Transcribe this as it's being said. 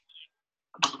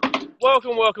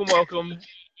Welcome,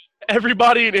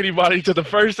 everybody and anybody, to the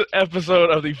first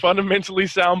episode of the Fundamentally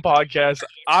Sound Podcast.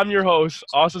 I'm your host,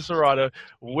 Austin Serrata,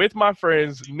 with my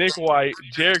friends Nick White,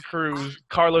 Jared Cruz,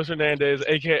 Carlos Hernandez,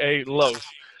 aka Los.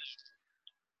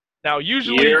 Now,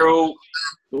 usually, Yo.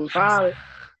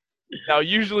 Now,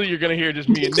 usually you're going to hear just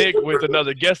me and Nick with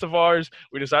another guest of ours.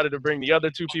 We decided to bring the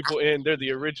other two people in. They're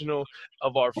the original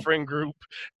of our friend group.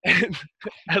 And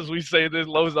as we say this,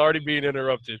 Lo's already being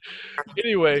interrupted.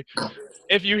 Anyway,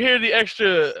 if you hear the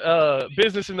extra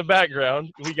business in the background,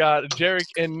 we got Jarek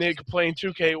and Nick playing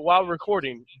 2K while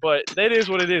recording. But that is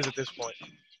what it is at this point.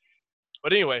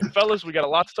 But anyway, fellas, we got a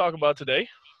lot to talk about today.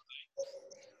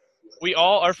 We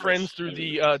all are friends through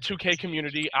the 2K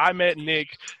community. I met Nick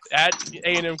at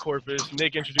A&M Corpus.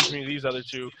 Nick introduced me to these other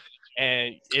two,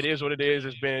 and it is what it is.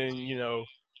 It's been,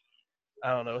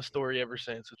 I don't know, a story ever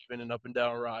since. It's been an up and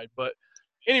down ride. But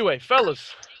anyway,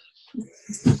 fellas,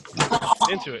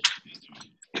 into it.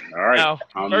 All right. Now,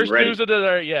 first news of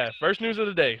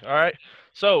the day. All right.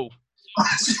 So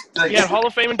we had Hall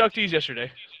of Fame inductees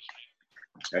yesterday.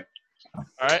 Okay.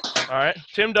 All right.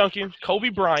 Tim Duncan, Kobe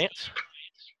Bryant,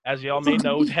 as y'all may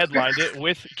know, headlined it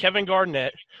with Kevin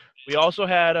Garnett. We also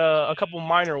had a couple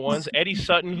minor ones. Eddie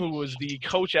Sutton, who was the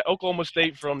coach at Oklahoma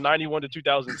State from 91 to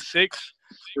 2006.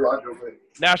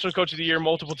 National Coach of the Year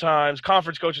multiple times,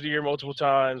 Conference Coach of the Year multiple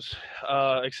times,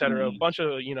 etc. A bunch of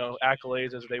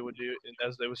accolades, as they would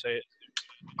say it.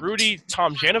 Rudy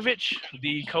Tomjanovich,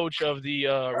 the coach of the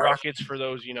Rockets for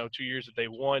those 2 years that they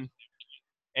won,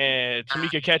 and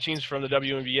Tamika Catchings from the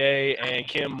WNBA, and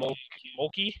Kim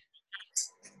Mulkey,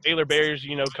 Baylor Bears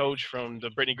coach from the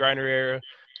Brittany Griner era,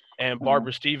 and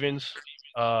Barbara Stevens.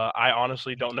 I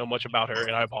honestly don't know much about her,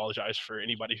 and I apologize for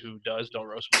anybody who does. Don't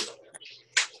roast me.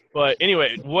 But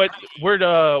anyway, what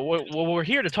we're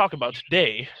here to talk about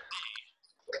today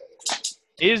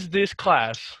is this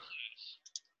class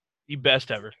the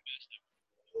best ever?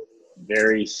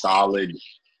 Very solid,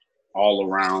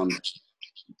 all-around,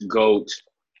 GOAT,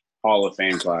 Hall of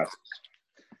Fame class.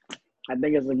 I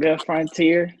think it's a good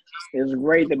frontier. It's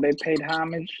great that they paid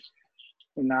homage.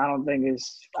 I don't think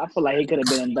I feel like he could have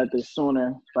been inducted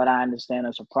sooner, but I understand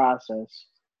it's a process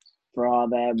for all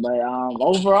that. But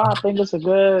overall, I think it's a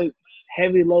good,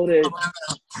 heavy loaded,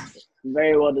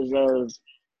 very well deserved,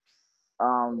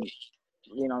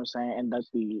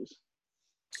 inductees.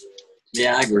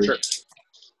 Yeah, I agree. Sure.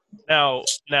 Now,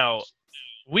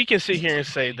 we can sit here and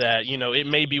say that, it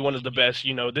may be one of the best,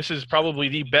 this is probably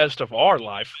the best of our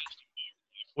life,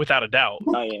 without a doubt.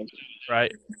 Oh, yeah.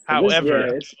 Right.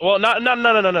 However, well, no,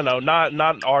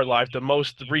 not our life, the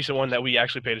most recent one that we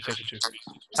actually paid attention to.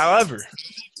 However,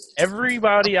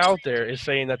 everybody out there is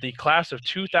saying that the class of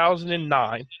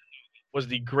 2009 was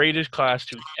the greatest class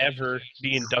to ever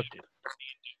be inducted.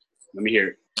 Let me hear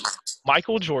it.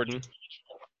 Michael Jordan,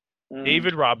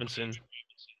 David Robinson,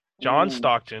 John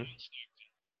Stockton,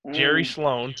 Jerry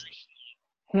Sloan,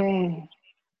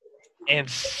 and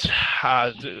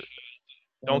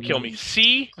don't kill me,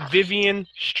 C. Vivian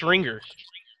Stringer.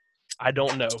 I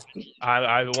don't know.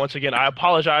 I once again, I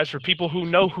apologize for people who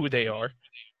know who they are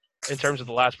in terms of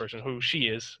the last person, who she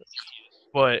is.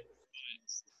 But,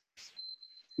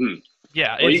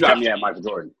 yeah. Well, you got me at Michael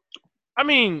Jordan. I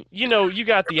mean, you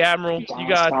got the Admiral. You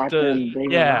got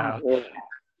yeah.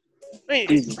 I mean,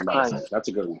 that's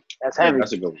a good one. That's heavy.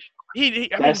 That's a good one.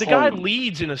 The guy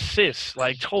leads in assists,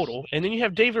 total. And then you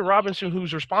have David Robinson,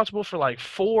 who's responsible for, 2,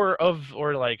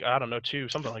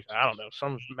 something like that. I don't know,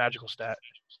 some magical stat.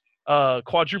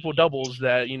 Quadruple doubles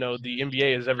that, the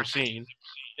NBA has ever seen.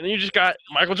 And then you just got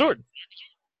Michael Jordan.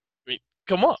 I mean,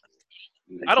 come on.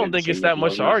 I don't think it's that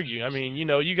much to argue. I mean,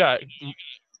 you got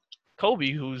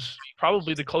Kobe, who's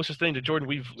probably the closest thing to Jordan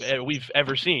we've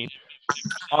ever seen,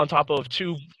 on top of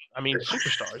two,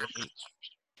 superstars.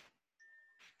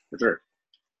 For sure.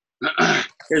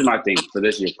 Here's my thing for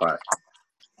this year's class.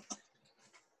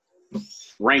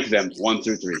 Rank them 1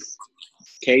 through 3.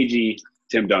 KG,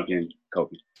 Tim Duncan,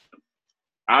 Kobe.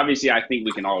 Obviously, I think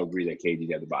we can all agree that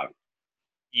KG's at the bottom.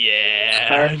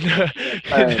 Yeah.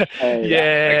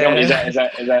 Yeah. Is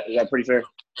that pretty fair?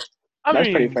 That's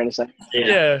pretty fair to say.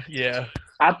 Yeah.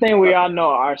 I think we all know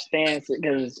our stance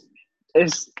because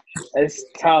it's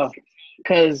tough.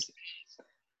 Because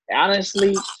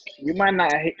honestly, you might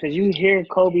not, because you hear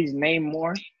Kobe's name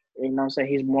more.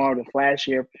 He's more of the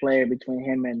flashier player between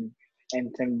him and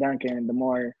Tim Duncan. The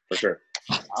more, for sure,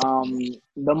 the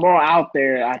more out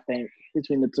there, I think,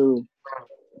 between the two.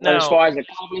 Now, as far as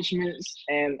accomplishments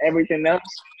and everything else,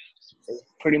 it's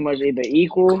pretty much either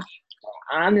equal.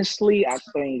 Honestly, I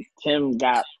think Tim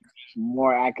got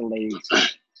more accolades.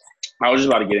 I was just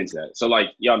about to get into that. So, like,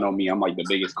 y'all know me. I'm, like, the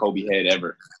biggest Kobe head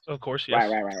ever. Of course,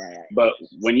 yes. Right. But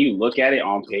when you look at it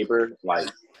on paper, like,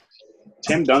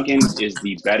 Tim Duncan is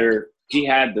the better – he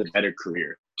had the better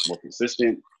career. More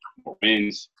consistent, more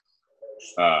wins,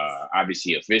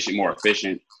 obviously more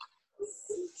efficient.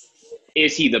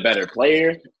 Is he the better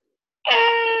player?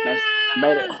 That's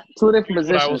better. Two different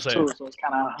What I will positions say. too, so it's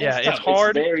kind of Yeah, it's tough.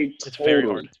 hard. It's very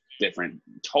hard.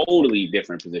 Totally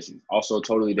different positions. Also,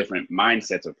 totally different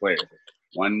mindsets of players.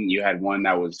 You had one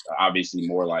that was obviously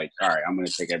more like, all right, I'm going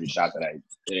to take every shot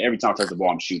every time I touch the ball,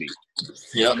 I'm shooting.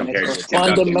 Yep. Compared to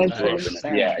Tim Duncan.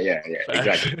 Yeah, Facts.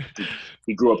 exactly.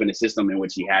 He grew up in a system in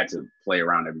which he had to play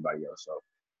around everybody else. So,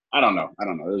 I don't know.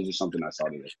 It was just something I saw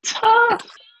today.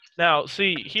 Now,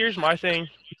 see, here's my thing.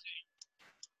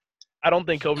 I don't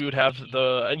think Kobe would have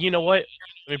you know what?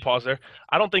 Let me pause there.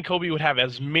 I don't think Kobe would have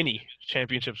as many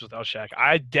championships without Shaq.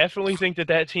 I definitely think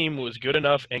that team was good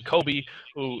enough. And Kobe,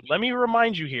 who, let me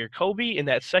remind you here, Kobe in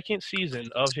that second season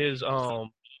of his, the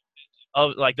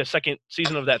second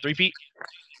season of that three-peat,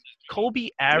 Kobe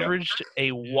averaged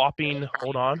a whopping,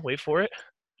 hold on, wait for it,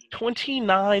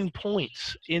 29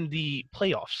 points in the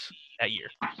playoffs that year.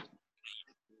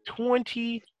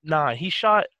 29. He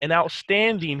shot an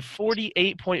outstanding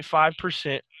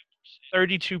 48.5%,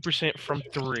 32% from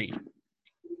three.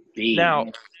 Now,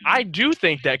 I do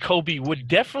think that Kobe would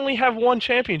definitely have won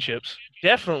championships,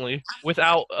 definitely,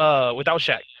 without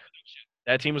Shaq.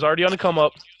 That team was already on the come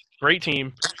up. Great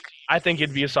team. I think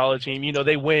it'd be a solid team. You know,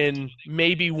 they win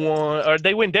maybe one, or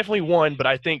they win definitely one, but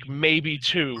I think maybe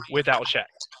two without Shaq.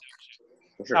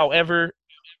 Sure. However,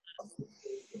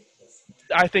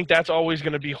 I think that's always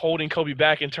going to be holding Kobe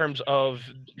back in terms of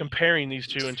comparing these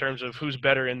two in terms of who's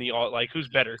better who's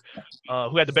better,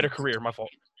 who had the better career. My fault.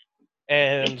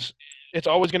 And it's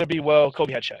always going to be, well,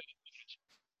 Kobe had Shaq.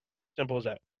 Simple as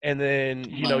that. And then,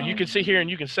 you know, you can sit here and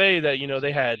you can say that, you know,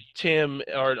 they had Tim,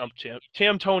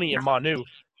 Tony, and Manu.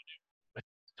 But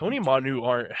Tony and Manu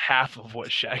aren't half of what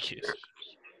Shaq is.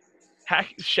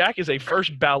 Shaq is a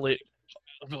first ballot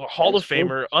Hall of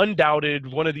Famer,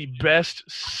 undoubted, one of the best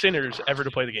centers ever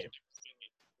to play the game.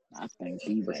 I think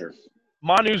he for sure.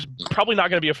 Manu's probably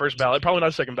not going to be a first ballot, probably not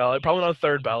a second ballot, probably not a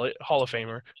third ballot Hall of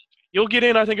Famer. You'll get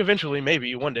in, I think, eventually,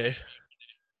 maybe one day.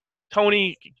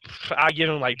 Tony, I give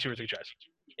him like 2 or 3 tries,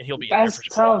 and he'll be in there for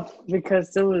sure. Tough because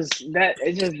it's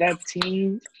just that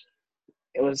team.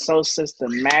 It was so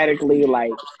systematically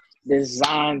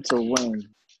designed to win.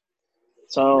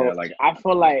 So I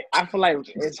feel like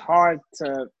it's hard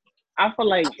to. I feel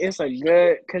like it's a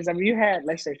good because I mean you had,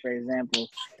 let's say for example,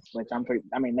 which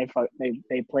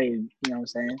they played, you know what I'm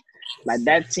saying, like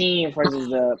that team versus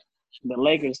the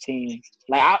Lakers team.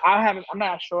 Like I'm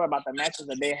not sure about the matches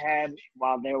that they had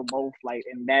while they were both like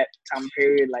in that time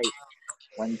period, like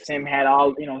when Tim had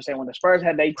all, you know what I'm saying, when the Spurs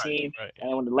had their team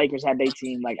and when the Lakers had their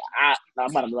team. Like I'm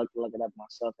about to look it up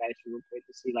myself actually real quick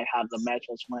to see like how the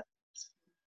matchups went.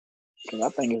 Because I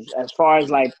think as far as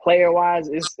like player wise,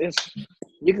 it's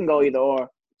you can go either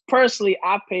or. Personally,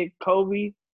 I pick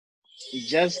Kobe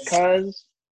just because.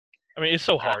 I mean, it's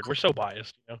so hard. We're so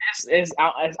biased. You know?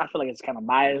 I feel like it's kind of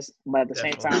biased, but at the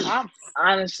same time, I'm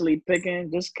honestly picking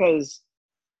just because.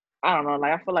 I don't know.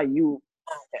 Like I feel like you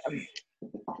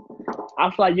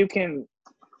can.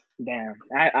 Damn,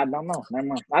 I don't know. Never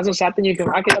mind. I think you can.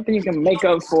 I think you can make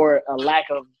up for a lack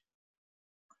of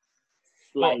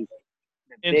like.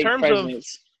 In terms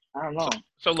presence. I don't know.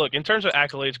 So look, in terms of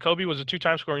accolades, Kobe was a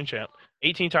 2-time scoring champ,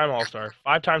 18-time All-Star,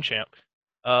 5-time champ,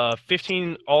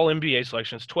 15 All-NBA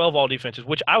selections, 12 All-Defenses,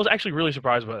 which I was actually really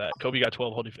surprised by that. Kobe got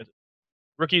 12 All-Defenses.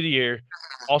 Rookie of the Year,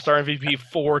 All-Star MVP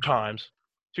 4 times,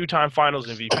 2-time Finals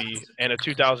MVP, and a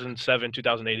 2007-2008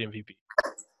 MVP.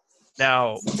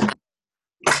 Now,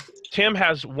 Tim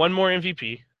has 1 more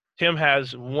MVP. Tim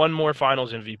has 1 more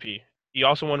Finals MVP. He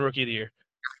also won Rookie of the Year.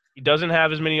 He doesn't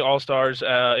have as many All-Stars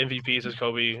MVPs as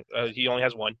Kobe. He only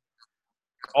has 1.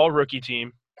 All-rookie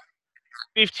team.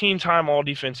 15-time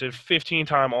All-Defensive,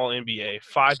 15-time All-NBA,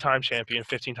 5-time champion,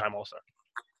 15-time All-Star.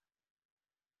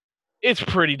 It's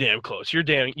pretty damn close. You're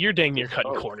dang near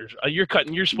cutting corners. You're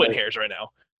splitting hairs right now.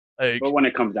 But when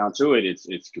it comes down to it,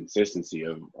 it's consistency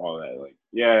of all that. Like,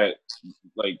 yeah,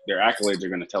 like their accolades are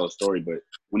going to tell a story. But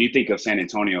when you think of San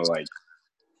Antonio, like,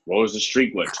 what was the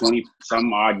streak?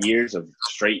 20-some odd years of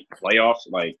straight playoffs?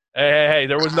 Like, hey,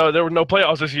 there was no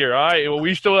playoffs this year. All right, well,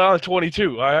 we still on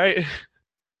 22. All right.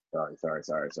 Sorry.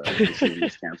 The season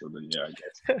is canceled. Yeah, I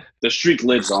guess the streak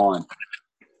lives on.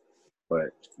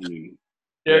 But I mean,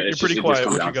 you're pretty quiet.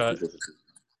 What you got?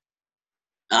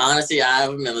 Honestly, I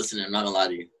haven't been listening. I'm not gonna lie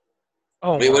to you.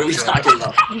 Oh Wait, what my are we God. talking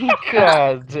about?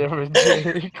 God damn it,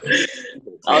 Jake.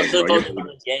 I was Bro, still you're focused on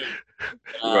the game.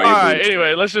 Bro, All you're right. booed.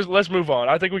 Anyway, let's move on.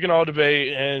 I think we can all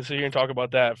debate and sit here and talk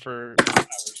about that for hours.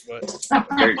 But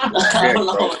Jared, I don't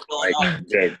know bro, what's going on.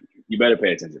 Jared, you better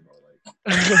pay attention, bro.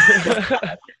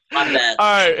 My bad.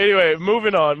 all right. Anyway,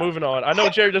 moving on. I know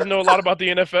Jerry doesn't know a lot about the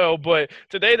NFL, but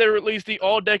today they released the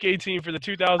All-Decade team for the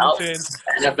 2010s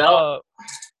NFL.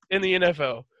 in the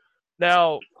NFL.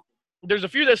 Now, there's a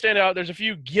few that stand out. There's a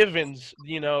few givens.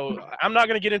 I'm not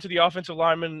going to get into the offensive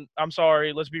linemen. I'm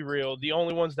sorry. Let's be real. The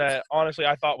only ones that honestly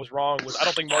I thought was wrong was I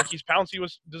don't think Marquise Pouncey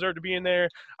deserved to be in there.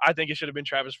 I think it should have been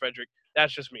Travis Frederick.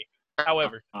 That's just me.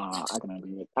 However, I can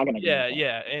agree with that.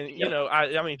 yeah, and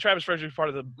I mean Travis Frederick is part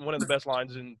of one of the best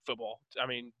lines in football. I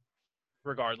mean,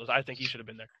 regardless, I think he should have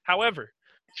been there. However,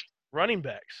 running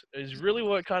backs is really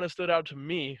what kind of stood out to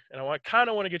me, and I kind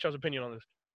of want to get y'all's opinion on this.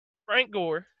 Frank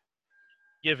Gore,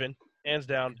 given. Hands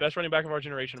down, best running back of our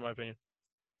generation, in my opinion.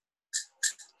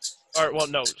 Or, well,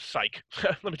 no, psych.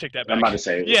 Let me take that back. I'm about to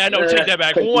say. Yeah, no, take that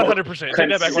back. 100%. Take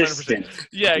that back 100%.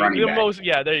 Yeah, running the back. most.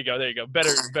 Yeah, there you go.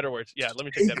 Better words. Yeah, let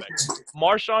me take that back.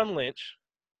 Marshawn Lynch,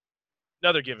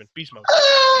 another given, beast mode.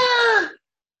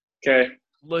 Okay.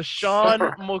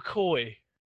 LaShawn McCoy.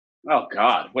 Oh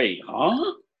God, wait,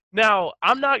 huh? Now,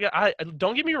 I'm not gonna.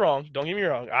 Don't get me wrong.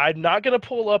 I'm not gonna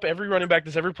pull up every running back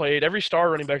that's ever played, every star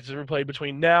running back that's ever played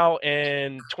between now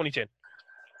and 2010.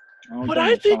 But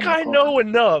I think I know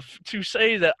enough to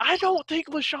say that I don't think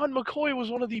LaShawn McCoy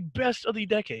was one of the best of the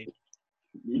decade.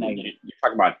 You're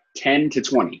talking about 10 to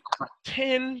 20.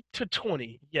 10 to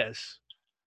 20, yes.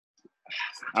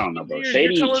 I don't know, bro.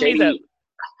 You're telling me that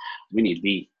we need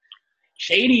B.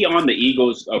 Shady on the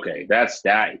Eagles. Okay, that's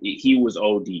that. He was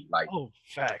OD. Like,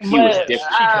 facts. He was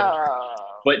different.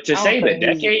 But to say the think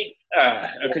decade,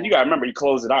 because you gotta remember, he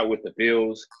closed it out with the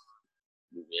Bills.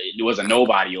 It was a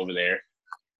nobody over there.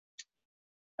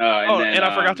 And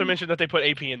I forgot to mention that they put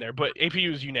AP in there, but AP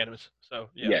was unanimous. So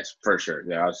yeah. Yes, for sure.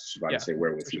 Yeah, I was about to say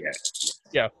where was he at?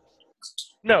 Yeah.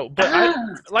 No, but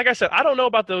like I said, I don't know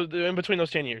about the in between those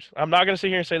 10 years. I'm not going to sit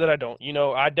here and say that I don't.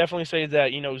 I definitely say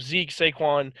that, Zeke,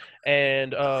 Saquon,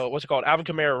 and Alvin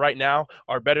Kamara right now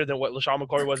are better than what LaShawn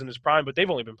McCoy was in his prime, but they've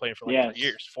only been playing for 4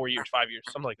 years, 5 years,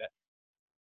 something like that.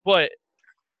 But,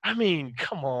 I mean,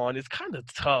 come on, it's kind of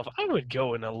tough. I would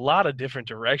go in a lot of different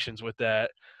directions with that,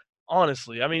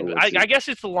 honestly. I mean, I guess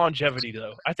it's the longevity,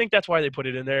 though. I think that's why they put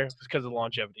it in there, because of the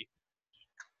longevity.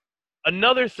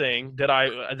 Another thing that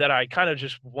I kind of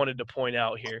just wanted to point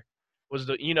out here was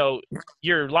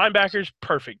your linebackers,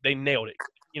 perfect. They nailed it.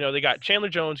 They got Chandler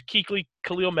Jones, Kuechly,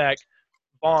 Khalil Mack,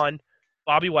 Vaughn,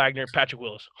 Bobby Wagner, Patrick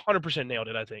Willis. 100% nailed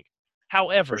it, I think.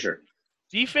 However, for sure.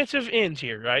 Defensive ends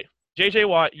here, right? J.J.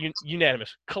 Watt,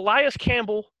 unanimous. Calais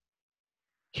Campbell,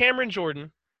 Cameron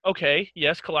Jordan. Okay,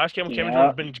 yes, Calais Campbell, Cameron Jordan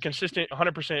have been consistent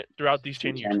 100% throughout these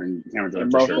 10 years. Cameron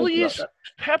Jordan, Julius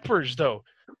Peppers, though.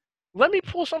 Let me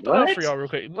pull something up for y'all real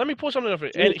quick.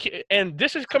 And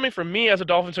this is coming from me as a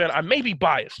Dolphins fan. I may be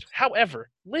biased. However,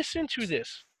 listen to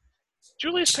this.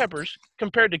 Julius Peppers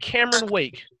compared to Cameron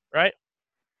Wake, right?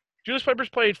 Julius Peppers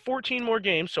played 14 more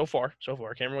games so far.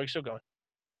 Cameron Wake's still going.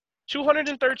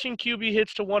 213 QB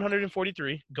hits to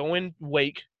 143, going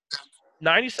Wake.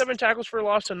 97 tackles for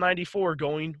loss to 94,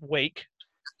 going Wake.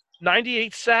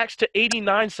 98 sacks to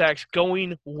 89 sacks,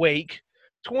 going Wake.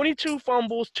 22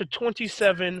 fumbles to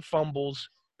 27 fumbles,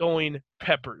 going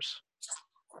Peppers.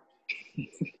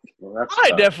 Well,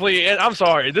 definitely, and I'm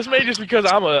sorry, this may just because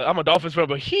I'm a Dolphins fan,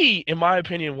 but he, in my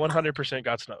opinion, 100%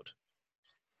 got snubbed.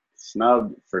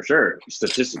 Snubbed for sure,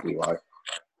 statistically wise.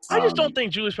 I just don't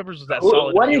think Julius Peppers was that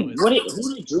solid. Who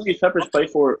did Julius Peppers play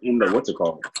for in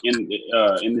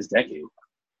the in this decade?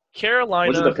 Carolina.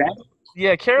 Was it the Panthers?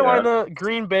 Yeah, Carolina,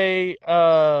 Green Bay.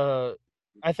 I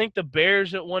think the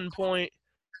Bears at one point,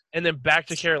 and then back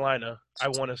to Carolina. I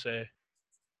want to say.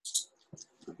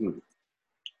 I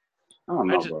don't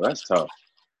know, bro. That's tough.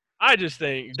 I just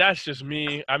think that's just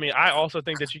me. I mean, I also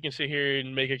think that you can sit here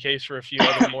and make a case for a few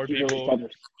other more people.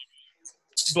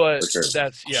 But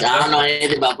that's I don't know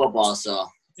anything about football, so.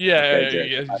 Yes.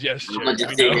 I'm gonna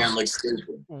just sit here and look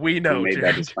stupid. We know.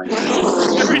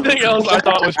 Everything else I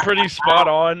thought was pretty spot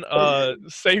on.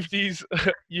 Safeties,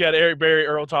 you had Eric Berry,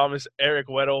 Earl Thomas, Eric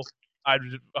Weddle. I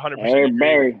 100%. Eric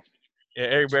Berry. Yeah,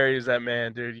 Eric Berry is that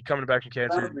man, dude. He coming back from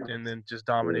cancer and then just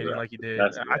dominating like he did. I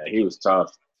think he was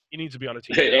tough. He needs to be on a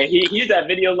team. He used that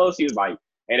video, Los. He was like,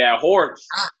 "Hey, that horse."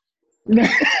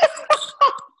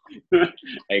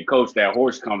 Hey, coach, that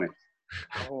horse coming.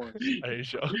 Hey,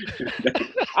 show.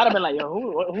 I'd have been like, yo,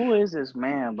 who is this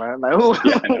man, bro? Like, who?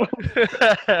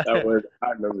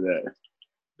 I remember that.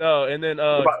 No, and then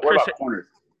what about corners?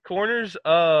 Corners,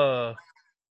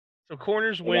 So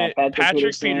corners They went got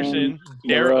Patrick Peterson,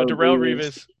 Darrell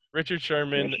Rivas, Richard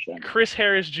Sherman, Richard Sherman. Chris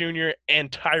Harris Jr.,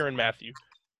 and Tyrann Mathieu.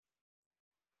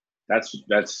 That's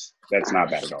not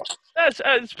bad at all.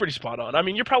 That's pretty spot on. I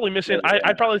mean, you're probably missing.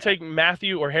 I'd probably take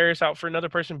Matthew or Harris out for another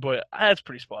person, but that's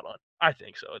pretty spot on. I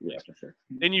think so. Yeah, for sure.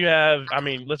 Then you have, I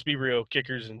mean, let's be real,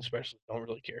 kickers and specialists don't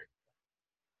really care.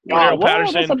 Well, Cordell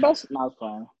Patterson. That's the best. No, it's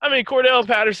fine. I mean, Cordell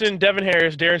Patterson, Devin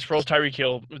Harris, Darren Sproles, Tyreek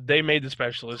Hill, they made the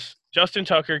specialists. Justin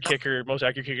Tucker, kicker, most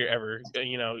accurate kicker ever.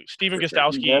 Stephen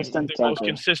Gostowski, Justin the Tucker. most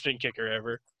consistent kicker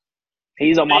ever.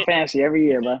 He's on my fantasy every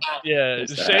year, bro. Yeah,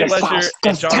 Shane Lesher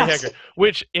and Johnny Hecker.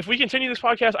 Which, if we continue this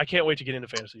podcast, I can't wait to get into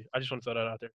fantasy. I just want to throw that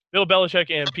out there. Bill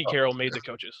Belichick and Pete Carroll made the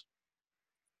coaches,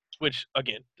 which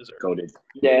again deserved. Coded.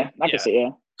 Yeah, I can see.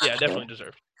 Yeah, definitely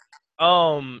deserved.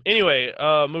 Anyway,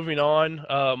 moving on.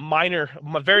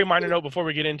 Very minor note before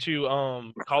we get into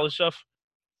college stuff.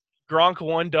 Gronk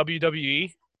won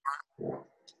WWE.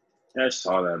 I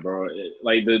saw that, bro.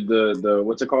 Like the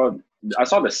what's it called? I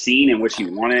saw the scene in which he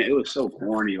won it. It was so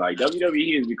corny. Like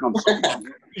WWE has become so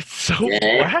It's so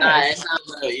bad. It's not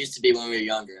what it used to be when we were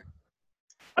younger.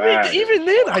 I mean, even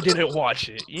then, I didn't watch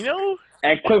it.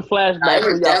 And quick flashback.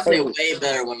 It was definitely way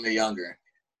better when we were younger.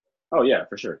 Oh yeah,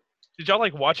 for sure. Did y'all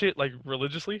watch it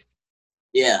religiously?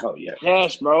 Yeah. Oh yeah.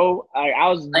 Yes, bro. I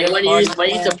was when you used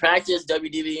to practice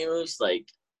WWE moves,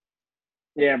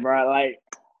 Yeah, bro.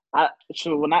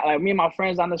 When me and my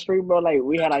friends on the street, bro,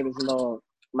 we had this little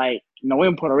we're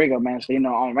in Puerto Rico, man. So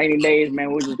on rainy days,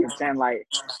 man, we just pretend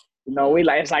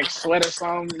it's like sweat or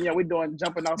something. We doing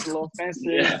jumping off the little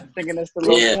fences, thinking it's the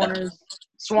little corners.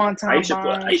 Swanton. I used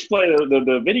to play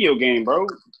the video game, bro.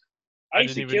 I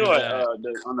used to kill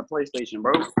on the PlayStation,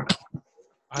 bro.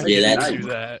 I didn't do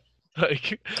that.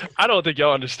 I don't think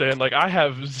y'all understand. I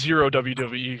have zero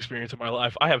WWE experience in my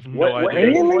life. I have no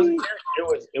idea. Really?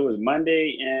 It was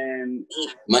Monday and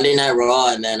Monday Night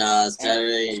Raw, and then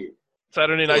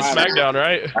Saturday Night SmackDown,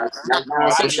 right?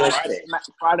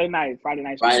 Friday night.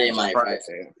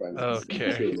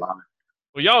 Okay.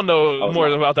 Well, y'all know more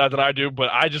about that than I do, but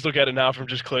I just look at it now from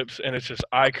just clips, and it's just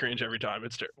I cringe every time.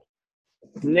 It's terrible.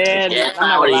 Yeah, I'm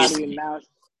not allowed to now.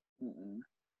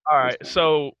 All right,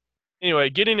 so anyway,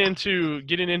 getting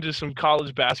into some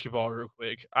college basketball real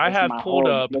quick. I have pulled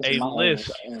up a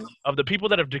list of the people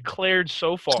that have declared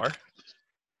so far.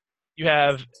 You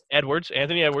have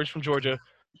Anthony Edwards from Georgia,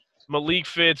 Malik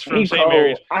Fitz from St.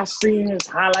 Mary's. I seen his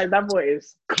highlight. That boy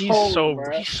is cold,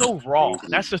 he's so raw.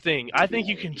 That's the thing. I think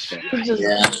you can.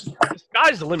 The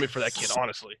sky's the limit for that kid.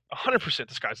 Honestly, 100%.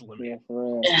 The sky's the limit. Yeah,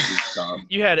 for real.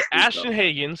 You had Ashton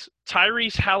Higgins,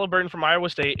 Tyrese Halliburton from Iowa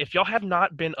State. If y'all have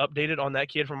not been updated on that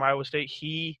kid from Iowa State,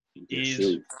 he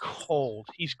is cold.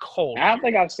 He's cold. I don't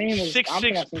think I've seen him.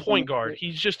 6'6" point guard.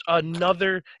 He's just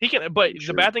another. He can. But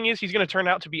the bad thing is, he's going to turn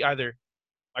out to be either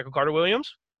Michael Carter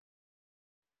Williams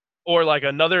or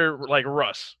another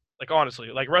Russ. Honestly,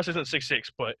 Russ isn't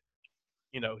 6'6", but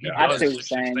he does. I see what you're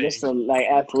saying. Just a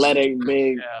athletic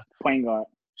big point guard.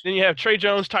 Then you have Trey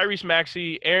Jones, Tyrese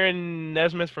Maxey, Aaron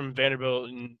Nesmith from Vanderbilt,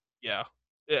 and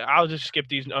I'll just skip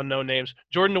these unknown names.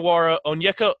 Jordan Nwora,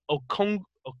 Onyeka Okongwu.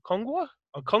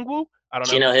 I don't know.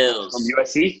 Chino Hills from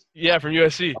USC. Yeah, from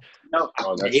USC. No,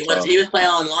 he was playing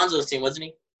on Lonzo's team, wasn't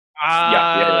he?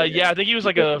 Yeah. I think he was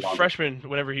a freshman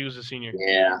whenever he was a senior.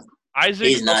 Yeah.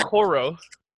 Isaac Okoro,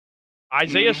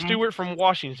 Isaiah Stewart from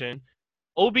Washington,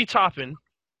 Obi Toppin,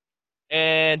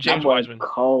 and James Wiseman.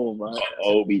 Cold, bro.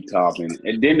 Obi Toppin.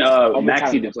 And then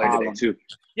Maxey declared today too.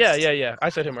 Yeah. I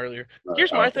said him earlier.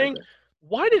 Here's my thing.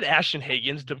 Why did Ashton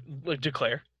Higgins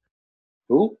declare?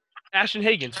 Who? Ashton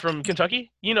Higgins from Kentucky.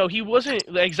 He wasn't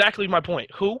exactly my point.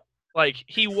 Who?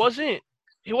 He wasn't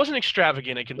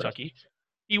extravagant at Kentucky.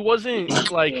 He wasn't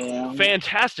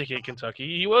fantastic at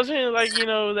Kentucky. He wasn't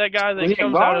that guy that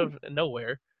comes out of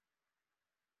nowhere.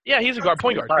 Yeah, he's a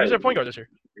point guard. He's a point guard this year.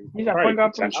 He's a point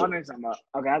guard.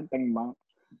 Okay, I'm thinking about.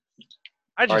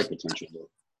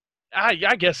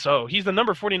 I guess so. He's the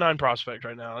number 49 prospect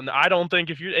right now, and I don't think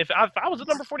if I was the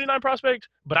number 49 prospect,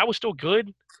 but I was still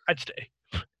good, I'd stay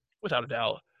without a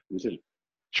doubt.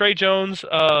 Trey Jones,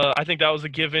 I think that was a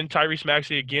given. Tyrese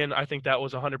Maxey again, I think that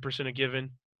was 100% a given.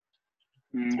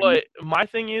 Mm-hmm. But my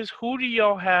thing is, who do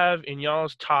y'all have in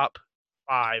y'all's top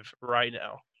 5 right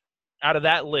now? Out of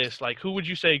that list, who would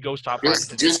you say goes top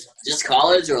 5? Just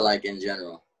college or in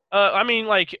general? I mean,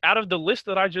 out of the list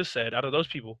that I just said, out of those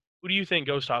people, who do you think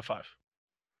goes top 5?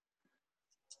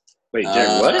 Wait,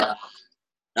 Jack, what?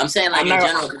 I'm saying in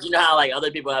general, because you know how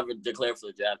other people have declared for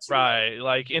the draft too.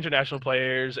 Right, international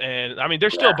players, and I mean,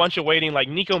 there's still a bunch of waiting.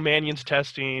 Nico Mannion's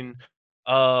testing.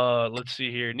 Let's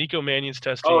see here. Nico Mannion's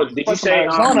testing. Oh, did you From say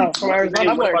Arizona. From what's his name?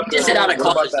 Arizona. What about He just hit out of what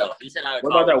about college, that? though. He just hit out of What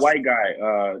about that college. white guy?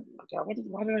 God,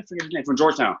 why did I forget his name? From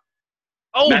Georgetown.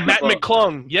 Oh, Matt Matt McClung.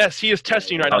 McClung. Yes, he is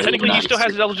testing right now. Oh, he's Technically, he nice. still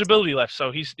has his eligibility left,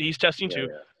 so he's testing Yeah, too.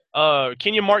 yeah.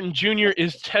 Kenyon Martin Jr.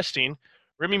 is testing.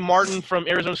 Remy Martin from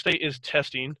Arizona State is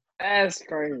testing. That's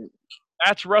crazy.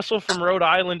 Atz Russell from Rhode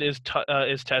Island is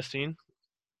testing.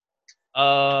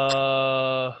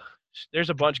 There's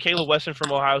a bunch. Caleb Weston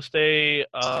from Ohio State.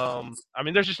 I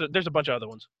mean, there's a bunch of other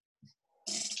ones.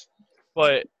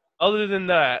 But other than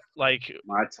that, like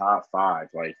My top 5,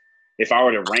 like if I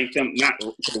were to rank them, not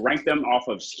to rank them off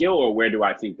of skill, or where do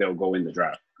I think they'll go in the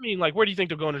draft? I mean, like, where do you think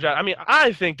they'll go in the draft? I mean,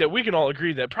 I think that we can all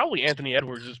agree that probably Anthony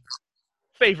Edwards is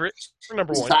favorite for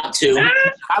number 1. Top 2.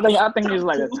 I think he's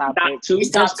like a top Top pick. 2. He's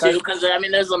top 2 because I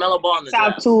mean, there's LaMelo Ball in the Top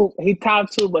draft. 2. He top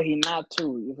 2, but he not 2.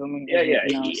 You feel me? Yeah, You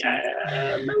know what I'm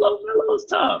saying? Melo's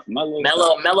tough.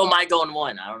 Melo might go in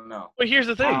 1. I don't know. But here's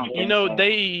the I thing, don't you know,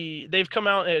 think so. they've come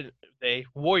out and the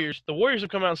Warriors have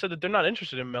come out and said that they're not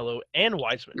interested in Melo and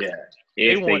Wiseman. Yeah. They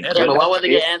If want they, Edwards. Yeah, but why would they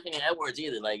get Anthony Edwards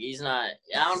either? Like, he's not.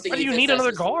 I don't think. Why do you need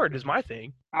another guard? Is my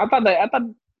thing. I thought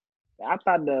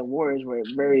the Warriors were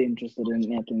very interested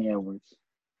in Anthony Edwards.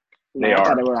 They I are.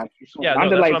 thought they were like, Yeah,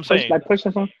 aren't no, they that's what I'm saying. like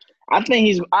pushing for him? I think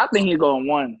he's going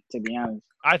 1, to be honest.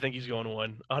 I think he's going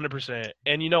 1, 100%.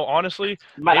 And you know, honestly,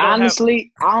 But they don't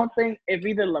honestly, I don't think if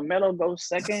either LaMelo goes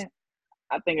second,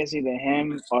 I think it's either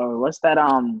him or what's that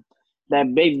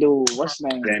big dude? What's his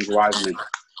name? James Wiseman.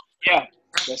 Yeah,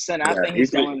 the center. I Yeah, think he's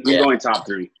going top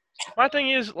 3. my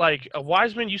thing is like a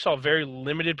Wiseman. You saw very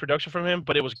limited production from him,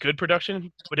 but it was good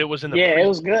production. But it was in the it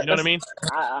was good. You know what I mean?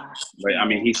 But I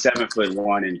mean, he's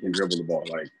 7'1" and can dribble the ball.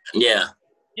 Like, Yeah.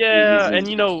 Yeah, He's- and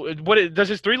you know does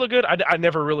his 3 look good? I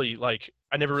never really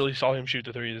saw him shoot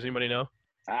the 3. Does anybody know?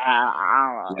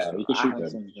 yeah, he can shoot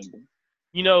that.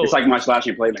 You know, It's like my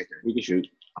slashing playmaker. He can shoot.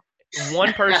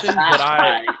 one person, but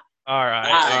all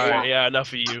right, yeah, enough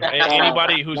of you.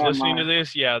 Anybody who's Never listening to mind.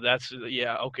 this,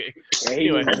 okay. Yeah, he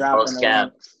Anyway. was dropping Post the cap.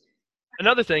 one.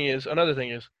 Another thing is,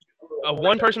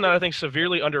 one person that I think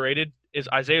severely underrated is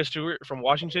Isaiah Stewart from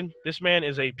Washington. This man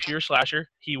is a pure slasher.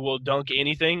 He will dunk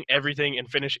anything, everything, and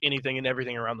finish anything and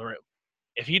everything around the rim.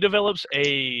 If he develops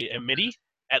a midi,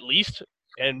 at least,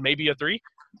 and maybe a 3,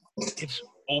 it's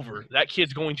over. That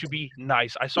kid's going to be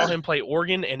nice. I saw him play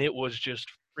Oregon, and it was just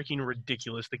freaking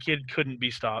ridiculous. The kid couldn't be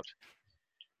stopped.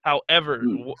 However,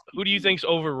 who do you think's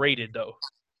overrated, though?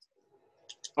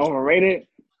 Overrated?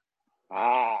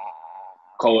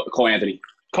 Cole Anthony.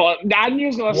 I knew he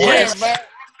was gonna say Yes. it, man.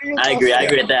 I agree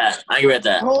with that.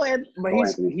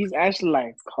 But he's actually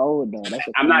like cold though. That's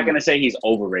I'm not gonna say he's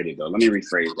overrated though. Let me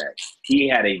rephrase that. He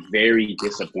had a very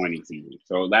disappointing season,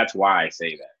 so that's why I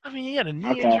say that. I mean, he had a knee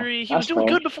Okay, injury. He was that's doing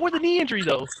fair. good before the knee injury,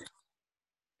 though.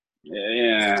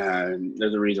 Yeah,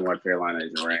 there's a reason why Carolina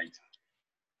isn't ranked.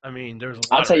 I mean, there's a lot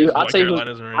I'll of tell you. reasons I'll why tell you.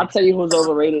 Carolina's in the I'll rank. tell you who's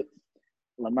overrated.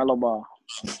 LaMelo Ball.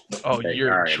 Oh, Okay,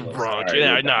 you're all right, drunk. all right,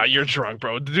 Yeah, you're nah, you're drunk,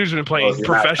 bro. The dude's been Well, playing you're not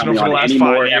professional coming for the on last any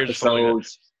 5 more years.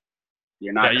 episodes.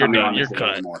 You're not Yeah, you're coming done. on You're this cut.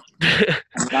 anymore.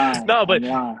 I'm lying. No, but I'm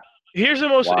lying. here's the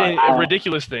most Why?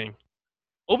 ridiculous thing.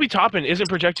 Obi Toppin isn't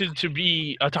projected to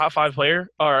be a top 5 player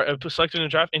or selected in the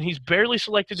draft, and he's barely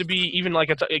selected to be even like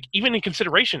even in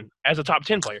consideration as a top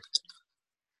 10 player.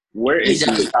 Where is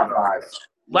He's he? Top 5.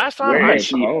 Last time Where I is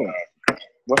he?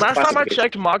 What's the last time I classification?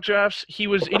 checked mock drafts, he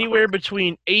was anywhere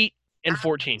between 8 and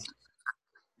 14.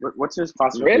 What's his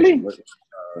classification? Really?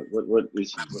 What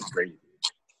is he? What grade?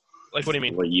 Like, what do you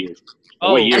mean? What year?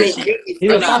 Oh, What year is he? He's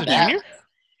he's a a sophomore. junior or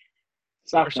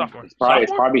Sophomore. sophomore? It's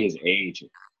Sophomore? probably his age.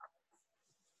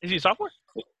 Is he a sophomore?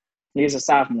 He's a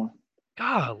sophomore.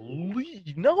 Golly,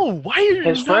 no. Why are you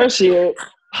His not? first year,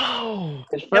 Oh,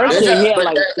 his first There's year, he had a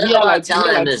like lot of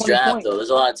talent in this 20 draft, points. though. There's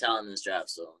a lot of talent in this draft,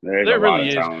 so. There's There a lot really of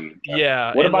is. talent. yeah.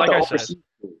 What and about like the I said, overseas?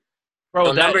 bro,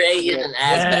 So that, number 8 isn't as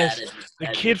yes, bad as the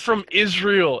as kid from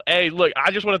Israel. Hey, look,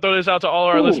 I just want to throw this out to all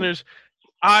our Who? listeners.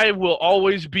 I will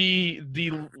always be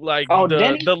Denny?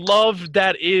 the love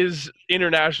that is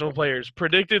international players.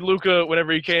 Predicted Luka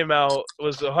whenever he came out,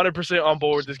 was 100% on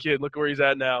board with this kid. Look where he's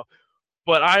at now.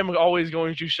 But I'm always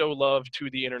going to show love to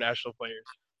the international players.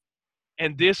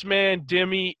 And this man,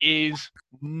 Demi, is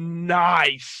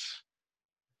nice.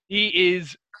 He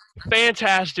is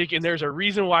fantastic, and there's a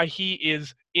reason why he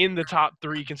is in the top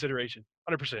 3 consideration.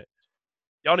 100%.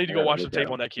 Y'all need to go Yeah, watch no the tape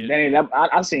doubt. on that kid. Denny,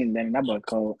 I seen Denny. That boy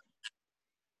cold.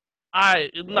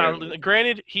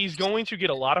 Granted, he's going to get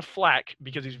a lot of flack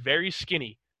because he's very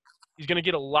skinny. He's going to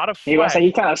get a lot of He was flack. say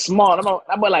he kind of small.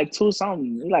 That boy like 2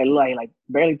 something. He like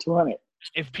barely 200.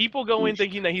 If people go in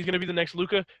thinking that he's going to be the next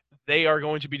Luka, they are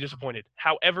going to be disappointed.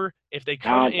 However, if they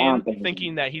come in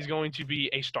thinking that he's going to be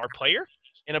a star player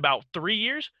in about 3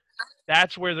 years,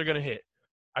 that's where they're going to hit.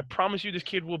 I promise you this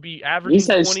kid will be averaging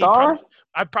 20. You said star?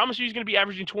 I promise you he's going to be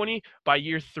averaging 20 by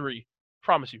year 3.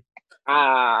 Promise you.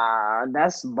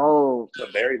 That's bold. It's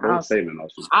a very bold statement,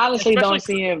 also. Honestly, don't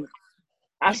see him.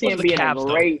 I see him being Cavs,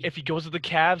 a great. Though. If he goes to the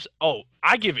Cavs,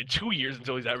 I give it 2 years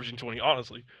until he's averaging 20,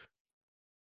 honestly.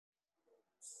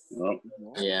 Well,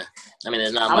 yeah, I mean,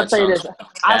 there's not I'm much. gonna tell you this.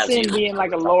 I see him being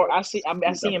like a lower. I see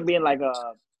him being like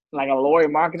a Lori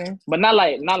marketing, but not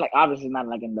like obviously not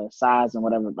like in the size and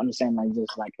whatever. I'm just saying like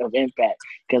just like of impact,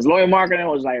 because Lori marketing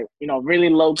was like really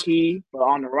low key but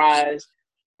on the rise,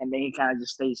 and then he kind of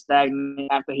just stayed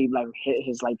stagnant after he like hit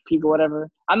his like peak or whatever.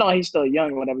 I know he's still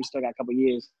young or whatever. He still got a couple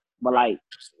years, but like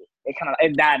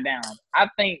it died down. I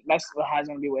think that's what it's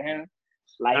gonna be with him.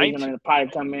 Like he's gonna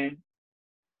probably come in.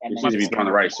 He seems to be playing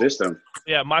the right system.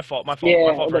 Yeah, my fault. My fault.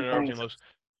 Yeah, my fault for interrupting, Los.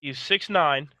 He's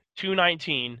 6'9",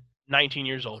 219, 19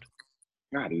 years old.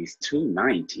 God, he's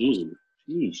 219.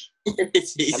 Jeez.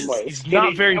 He's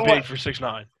not very big for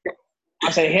 6'9". I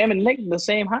say him and Nick the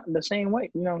same weight.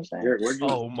 You know what I'm saying?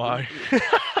 Oh my.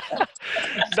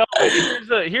 No,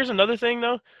 here's another thing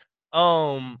though.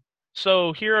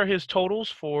 So here are his totals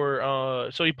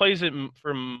for. So he plays it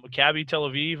for Maccabi Tel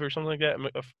Aviv or something like that.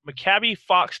 Maccabi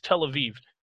Fox Tel Aviv.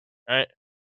 All right.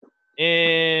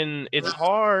 And it's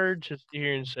hard to sit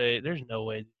here and say there's no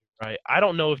way right. I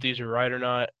don't know if these are right or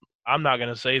not. I'm not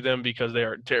gonna say them because they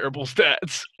are terrible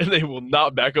stats and they will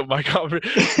not back up my comment.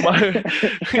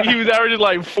 He was averaging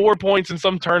like 4 points in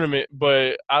some tournament,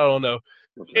 but I don't know.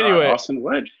 Anyway, Austin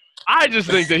Wood. I just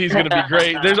think that he's gonna be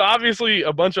great. There's obviously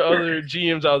a bunch of other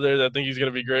GMs out there that think he's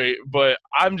gonna be great, but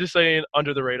I'm just saying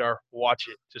under the radar. Watch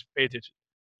it. Just pay attention.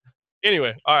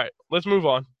 Anyway, all right, let's move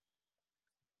on.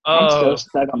 I'm still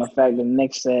stuck on the fact that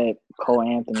Nick said Cole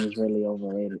Anthony is really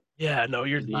overrated. Yeah, no,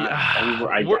 you're not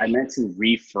I meant to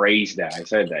rephrase that. I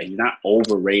said that he's not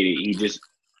overrated.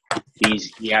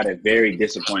 He had a very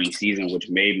disappointing season, which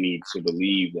made me to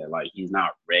believe that like he's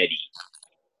not ready.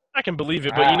 I can believe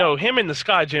it, but him in the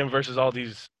Sky Gym versus all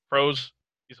these pros,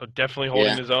 he's definitely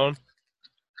holding his own.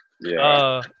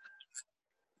 Yeah.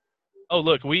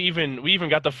 Look, we even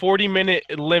got the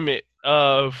 40-minute limit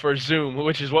for Zoom,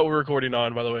 which is what we're recording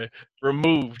on, by the way,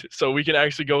 removed, so we can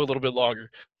actually go a little bit longer.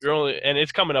 And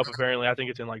it's coming up apparently. I think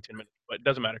it's in like 10 minutes, but it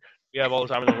doesn't matter. We have all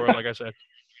the time in the world, like I said.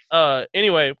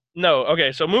 Anyway, no,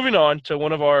 okay. So moving on to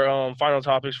one of our final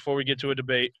topics before we get to a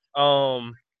debate.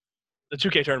 The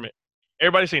 2K tournament.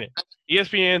 Everybody's seen it.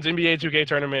 ESPN's NBA 2K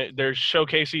tournament. They're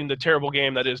showcasing the terrible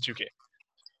game that is 2K.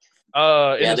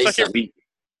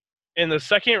 In the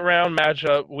second round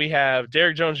matchup, we have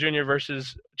Derrick Jones Jr.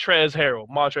 versus Montrezl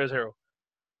Harrell.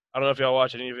 I don't know if y'all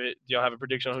watch any of it. Do y'all have a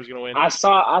prediction on who's gonna win? I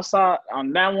saw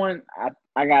on that one.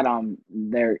 I got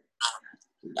Derrick.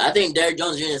 I think Derrick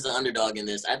Jones Jr. is the underdog in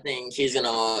this. I think he's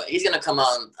gonna come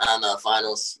out on the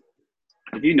finals.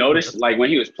 If you notice, like when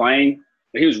he was playing,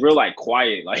 he was real like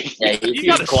quiet. Like he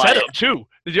got a setup too.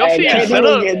 Did y'all see his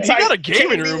setup? He got a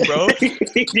gaming room, bro.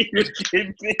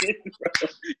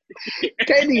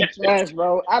 KD trash,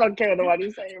 bro. I don't care what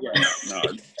he's saying, bro. No,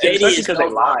 KD is because they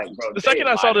lied, bro. The second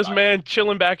I saw this man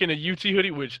chilling back in a UT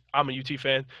hoodie, which I'm a UT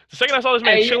fan. The second I saw this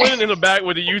man chilling in the back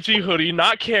with a UT hoodie,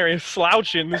 not caring,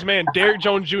 slouching, this man Derrick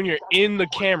Jones Jr. in the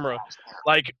camera,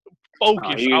 like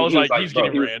focused. I was like, he's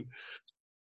getting ran.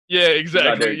 Yeah,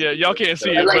 exactly. Yeah, y'all can't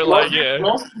see it, but like, yeah.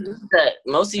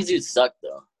 Most of these dudes suck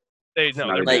though. They're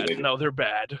bad. No, they're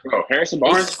bad. Bro, Harrison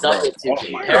Barnes. Oh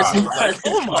my god.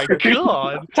 Oh my god. You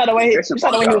saw the way he was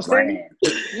sitting.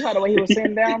 You saw the way he was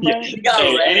sitting down, bro. He got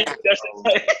ran.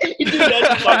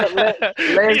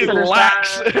 He's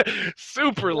lax.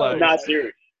 Super lax. Not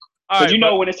serious. Because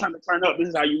when it's time to turn up, this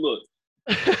is how you look.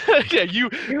 Yeah,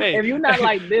 if you're not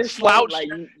like this, slouch, like,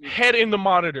 head in the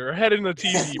monitor, head in the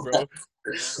TV, bro.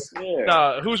 Yeah.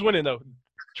 Nah, who's winning though?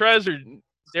 Trez or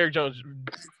Derrick Jones?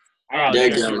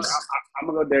 Derrick Jones. I'm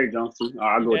gonna go Derrick Jones too.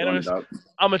 I'll go with underdog.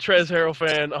 I'm a Trez Harrell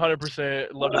fan,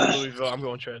 100%. Love him in Louisville. I'm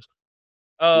going Trez.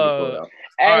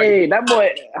 Hey, that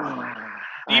boy.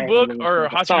 D-Book or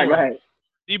Hachimura? Sorry, go ahead.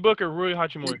 D-Book or Rui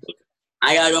Hachimura?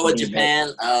 I gotta go with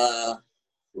Japan.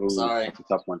 Sorry. That's a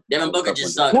tough one. Devin Booker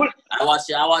just sucks. I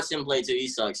watched him play too. He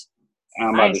sucks.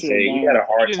 I'm about to say he had a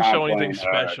hard time show anything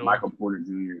playing special. Michael Porter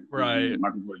Jr. Right.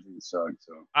 Michael Porter Jr. sucked.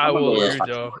 So I will agree with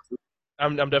y'all.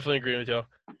 I'm definitely agreeing with y'all.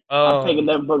 I'm taking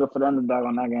Devin Booker for the underdog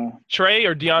on that game. Trey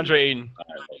or DeAndre Ayton?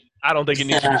 I don't think it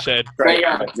needs to be said. I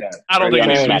don't think it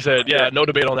needs to be said. Yeah, no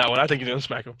debate on that one. I think he's gonna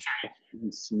smack him.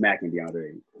 He's smacking DeAndre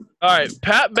Ayton. All right,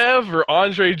 Pat Bev or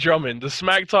Andre Drummond, the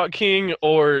Smack Talk King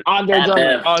or Andre Pat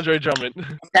Drummond. Bev. Andre Drummond?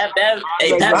 Pat Bev.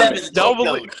 Hey, Andre Pat Bev Drummond. is a Y'all cheat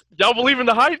believe, code. y'all believe in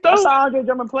the hype Y'all though? saw Andre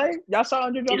Drummond play? Y'all saw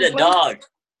Andre He's Drummond a play? dog.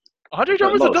 Andre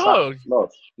Drummond's a Los, stop. dog.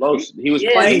 Los. He was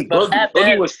Yes, playing but Boogie. Pat Boogie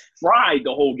Bev- was fried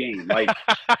the whole game. Like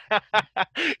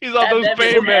He's on Pat those Bev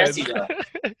is fame nasty, meds.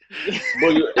 though.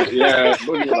 Boogie, Boogie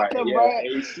was like, The yeah, bro-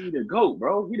 AC the GOAT,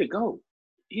 bro. He the GOAT.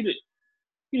 He the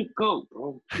GOAT,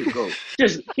 bro. He the GOAT.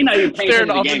 Just he not even paying Staring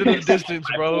attention to off the game. into the He's like distance,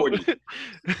 bro.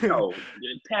 40. No,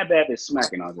 Pat Bev is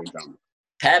smacking Andre Drummond.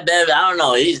 Pat Bev, I don't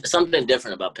know. He's something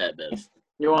different about Pat Bev.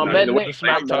 You want No, to bet the way Nick? the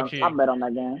Smack Talk I bet on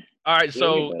that game. All right,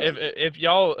 so Yeah, if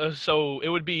y'all, so it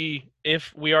would be,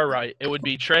 if we are right, it would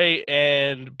be Trey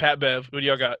and Pat Bev. Who do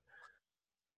y'all got?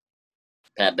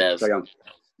 Pat Bev.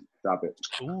 Stop it.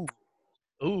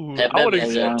 Ooh, Pat I Bev want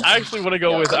is to. Yeah. I actually want to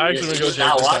go with. I actually want to go with He's not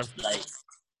Jared this time. watched, like,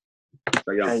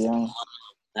 Trae Young. Hey, young.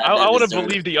 Pat I Bev want to deserves-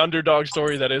 believe the underdog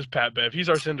story that is Pat Bev. He's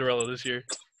our Cinderella this year.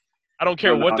 I don't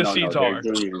care what the seeds are.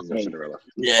 Derrick Jr. is a Cinderella.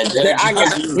 Yeah, I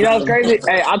got, you know what's crazy?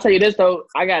 Hey, I'll tell you this though.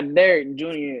 I got Derek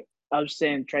Jr.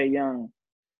 upsetting Trae Young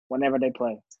whenever they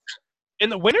play. In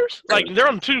the winners, like they're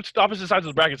on two opposite sides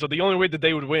of the bracket, so the only way that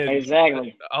they would win.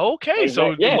 Exactly. Okay,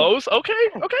 so Yeah. Lowe's. Okay,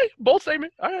 bold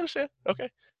statement. I understand. Okay.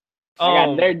 I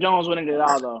got Derek Jones winning it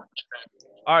all though.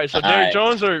 All right, so All Derek right.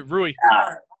 Jones or Rui?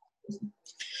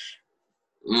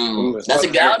 That's a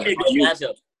good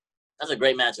matchup. That's a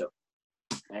great matchup.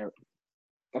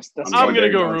 That's I'm gonna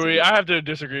Derek go Jones. Rui. I have to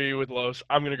disagree with Los.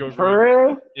 I'm gonna go Rui. for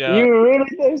real. Yeah. You really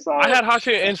think so? I had hot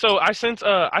take, and so I sent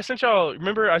y'all.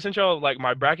 Remember, I sent y'all like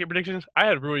my bracket predictions. I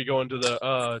had Rui going to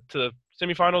the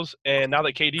semifinals, and now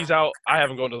that KD's out, I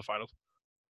haven't gone to the finals.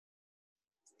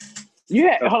 You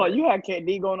had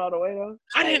KD going all the way though.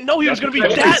 I didn't know he was gonna be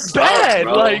That's that sucks, bad.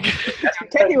 bro. Like,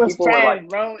 KD was People were trash, like-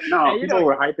 bro. No, Hey, you people know-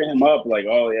 were hyping him up like,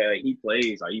 oh yeah, he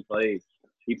plays. Like, he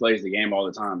plays the game all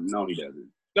the time. No, he doesn't.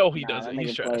 no, he Nah, doesn't. that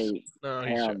He's nigga trash. played. No,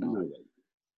 he's Hell trash. no. No, he doesn't.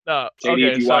 No. JD, Okay,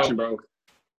 if you so watching, bro, you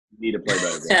need to play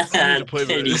better. Bro. need to play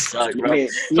better. He sucked, bro. You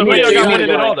So who need y'all to- got you need winning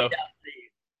to it go- all though?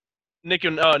 Nick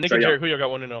and Trae Young. Jared. Who y'all got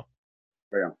winning it all?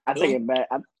 Trae Young. I take it back.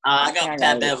 I got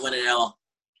Pat Bev winning it all.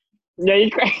 Yeah,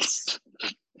 you crazy.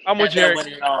 I'm with Pat Bev Jared.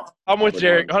 winning it all. I'm with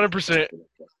Jared. 100%.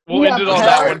 We'll Yeah, end it on Pat.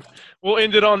 that one. We'll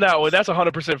end it on that one. That's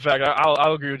 100% fact.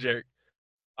 I'll agree with Jared.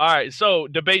 All right, so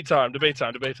debate time.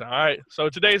 All right, so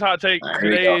today's hot take. All right,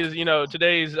 here we go.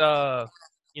 Today's I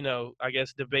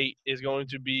guess debate is going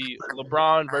to be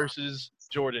LeBron versus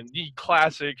Jordan, the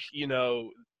classic.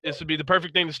 This would be the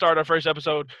perfect thing to start our first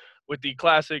episode with the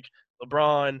classic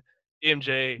LeBron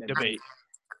MJ debate.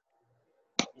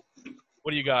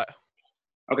 What do you got?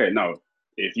 Okay, no.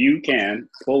 If you can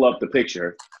pull up the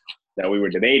picture that we were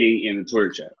debating in the Twitter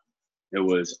chat, it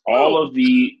was all of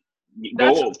the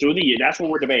goal through the year. That's what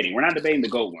we're debating. We're not debating the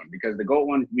GOAT one because the GOAT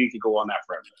one we could go on that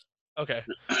forever. Okay.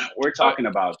 We're talking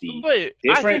about the But I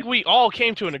different. think we all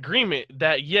came to an agreement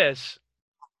that yes,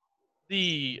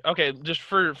 just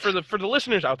for the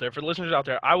listeners out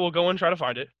there, I will go and try to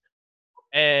find it,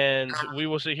 and we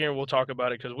will sit here and we'll talk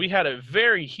about it because we had a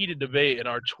very heated debate in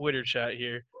our Twitter chat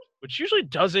here, which usually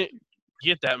doesn't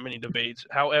get that many debates.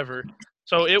 However,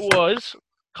 so it was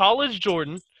college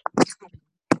Jordan's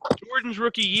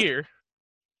rookie year,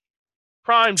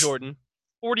 prime Jordan,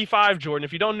 45 Jordan.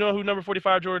 If you don't know who number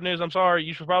 45 Jordan is, I'm sorry.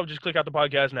 You should probably just click out the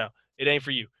podcast now. It ain't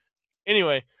for you.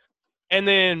 Anyway, and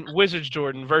then Wizards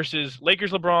Jordan versus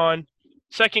Lakers LeBron,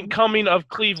 second coming of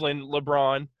Cleveland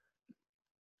LeBron,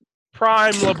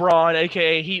 prime LeBron,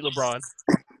 a.k.a. Heat LeBron,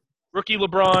 rookie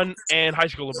LeBron, and high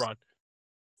school LeBron.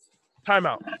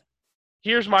 Timeout.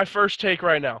 Here's my first take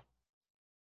right now.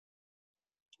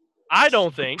 I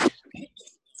don't think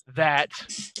that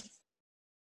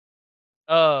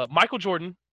Michael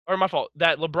Jordan, or my fault,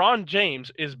 that LeBron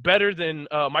James is better than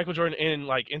Michael Jordan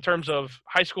in terms of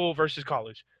high school versus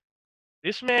college.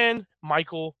 This man,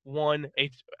 Michael, won a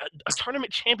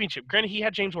tournament championship. Granted, he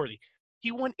had James Worthy.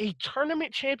 He won a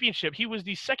tournament championship. He was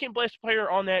the second best player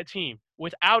on that team,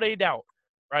 without a doubt.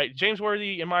 Right? James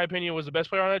Worthy, in my opinion, was the best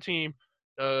player on that team.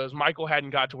 Michael hadn't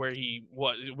got to where he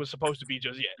was supposed to be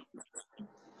just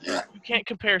yet. You can't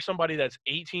compare somebody that's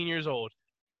 18 years old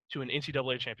to an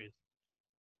NCAA champion.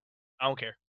 I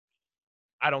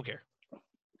don't care.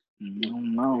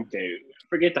 No. Okay,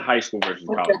 forget the high school versus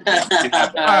college.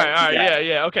 All right,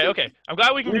 yeah, okay. I'm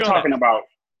glad we can We're agree on talking that. about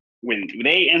when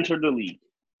they entered the league.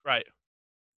 Right.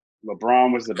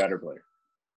 LeBron was the better player.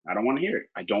 I don't want to hear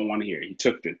it. He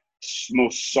took the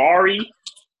most sorry,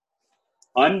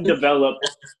 undeveloped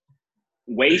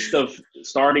waste of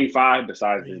starting five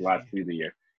besides his last few of the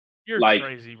year. You're Like,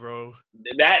 crazy, bro.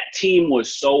 That team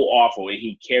was so awful, and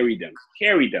he carried them.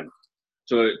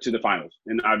 to the finals.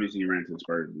 And obviously, he ran to the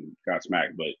Spurs and got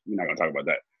smacked. But we're not gonna talk about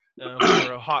that.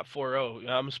 For a hot 4-0.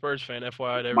 I'm a Spurs fan,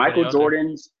 FYI to everybody Michael out there.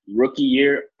 Jordan's rookie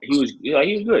year, he was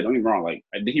good. Don't get me wrong. Like,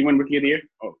 did he win rookie of the year?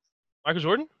 Oh, Michael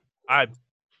Jordan?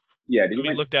 yeah. Let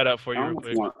me look that up for you real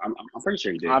quick. I'm pretty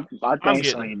sure he did. I think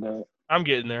so. He did. I'm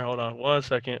getting there. Hold on 1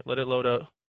 second. Let it load up.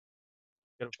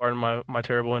 Get a pardon my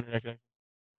terrible internet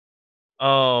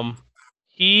connection.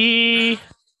 He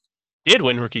did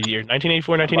win rookie of the year.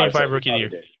 1984, 1985 rookie of the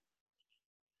year.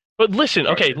 But listen,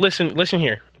 okay, listen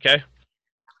here, okay?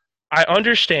 I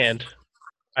understand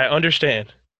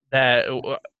that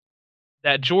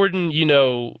Jordan,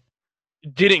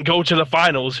 didn't go to the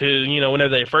finals. Whenever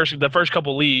the first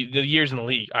couple the years in the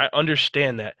league. I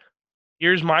understand that.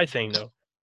 Here's my thing, though.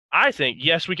 I think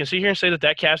yes, we can sit here and say that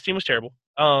Cavs team was terrible.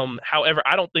 However,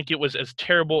 I don't think it was as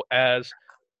terrible as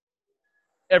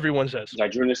everyone says.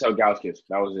 Zydrunas Ilgauskas.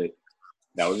 That was it.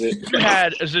 You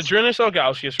had Zydrunas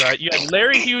Ilgauskas, right? You had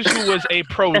Larry Hughes, who was a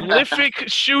prolific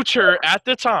shooter at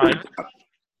the time.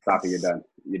 Stop it.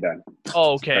 You're done.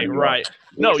 Okay, right.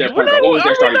 No, we're not going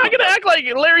to act like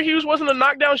Larry Hughes wasn't a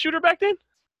knockdown shooter back then?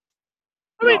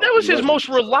 I mean, that was his most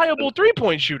reliable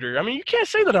three-point shooter. I mean, you can't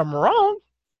say that I'm wrong.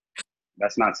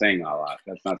 That's not saying a lot.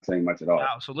 That's not saying much at all.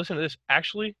 Wow, so listen to this.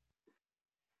 Actually,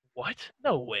 what?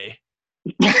 No way.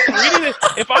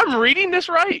 If I'm reading this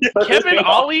right, Kevin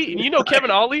Ollie, Kevin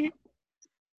Ollie?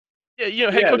 Yeah,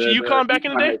 head coach of UConn back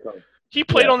in the day? He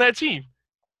played on that team.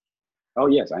 Oh,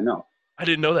 yes, I know. I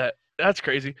didn't know that. That's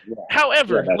crazy. Yeah.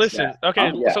 However, listen.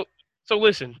 Okay, so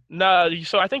listen.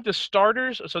 So I think the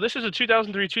starters. So this is a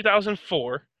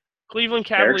 2003-2004 Cleveland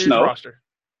Cavaliers roster,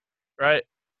 right?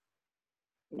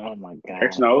 Oh my God.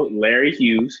 Eric Snow, Larry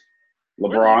Hughes,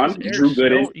 LeBron, Drew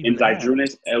Gooden, and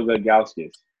Zydrunas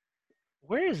Ilgauskas.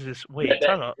 Where is this? Wait,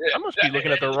 time out. I must be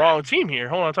looking at the wrong team here.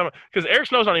 Hold on, time out. Because Eric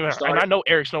Snow's not even. And I know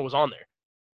Eric Snow was on there.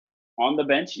 On the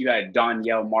bench, you had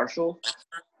Donyell Marshall.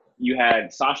 You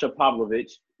had Sasha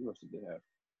Pavlovich. Who else did they have?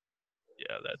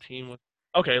 Yeah, that team was.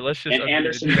 Okay, let's just. And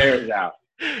Anderson Bears out.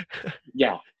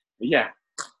 Yeah.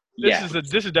 This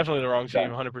is definitely the wrong team,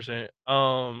 100%.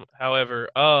 However,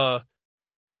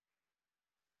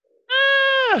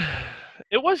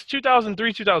 it was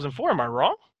 2003-2004. Am I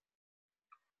wrong?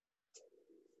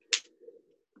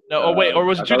 No. Oh wait, or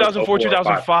was it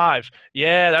 2004-2005?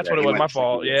 Yeah, that's what it was. My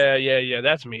fault. Yeah.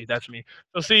 That's me.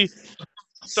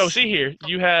 So see here,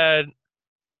 you had.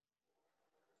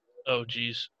 Oh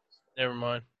geez, never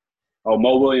mind. Oh,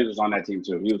 Mo Williams was on that team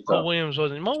too. He was tough. Mo Williams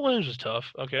was tough.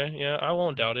 Okay, yeah, I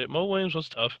won't doubt it. Mo Williams was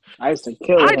tough. I used to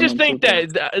kill him. I just think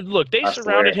that look, they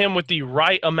surrounded him with the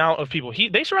right amount of people.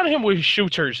 They surrounded him with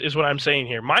shooters, is what I'm saying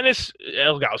here, minus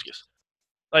Ilgauskas.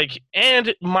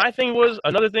 And my thing was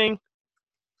another thing.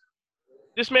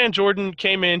 This man Jordan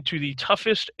came into the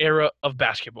toughest era of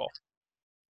basketball.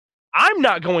 I'm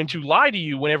not going to lie to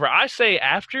you. Whenever I say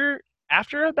after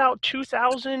about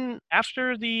 2000,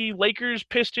 after the Lakers,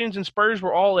 Pistons, and Spurs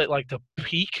were all at the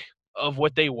peak of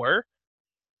what they were,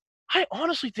 I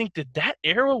honestly think that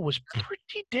era was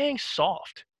pretty dang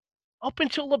soft up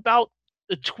until about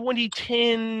the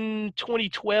 2010,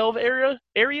 2012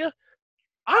 area.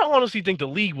 I honestly think the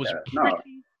league was pretty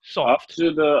soft. Up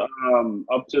to the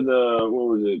what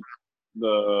was it?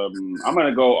 I'm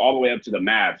gonna go all the way up to the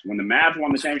Mavs. When the Mavs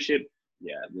won the championship,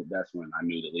 that's when I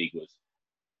knew the league was.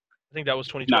 I think that was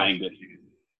 2012. Not good.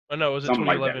 Oh no, was it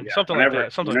 2011? Something like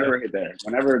that.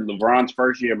 Whenever LeBron's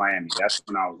first year in Miami, that's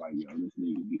when I was like, this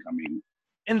league is becoming.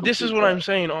 And this is what I'm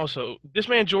saying also. This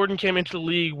man Jordan came into the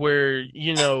league where,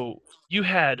 you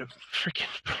had freaking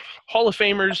Hall of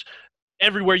Famers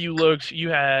everywhere you looked. You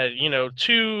had,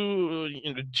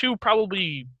 two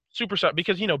probably superstar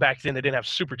because, back then they didn't have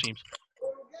super teams.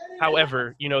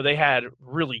 However, they had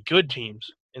really good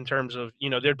teams in terms of,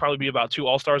 there'd probably be about 2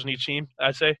 all-stars in each team,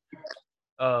 I'd say.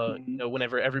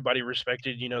 Whenever everybody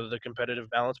respected, the competitive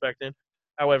balance back then.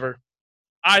 However,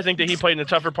 I think that he played in the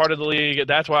tougher part of the league.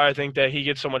 That's why I think that he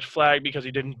gets so much flag because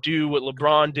he didn't do what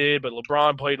LeBron did, but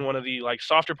LeBron played in one of the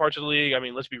softer parts of the league. I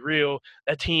mean, let's be real.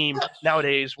 That team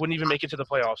nowadays wouldn't even make it to the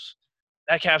playoffs.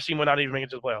 That Cavs team would not even make it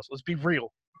to the playoffs. Let's be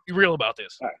real. Be real about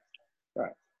this. All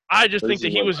right. I just think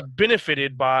that he was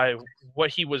benefited by what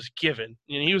he was given.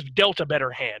 He was dealt a better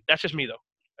hand. That's just me, though.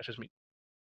 That's just me.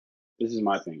 This is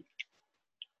my thing.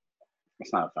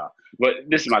 It's not a foul. But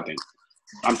this is my thing.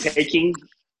 I'm taking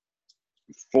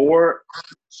 4/5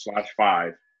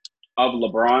 of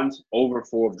LeBron's over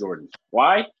 4 of Jordan's.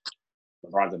 Why?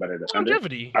 LeBron's a better defender.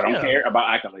 Longevity. I don't care about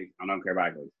accolades. I don't care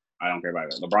about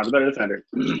it. LeBron's a better defender.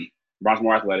 LeBron's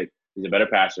more athletic. He's a better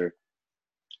passer.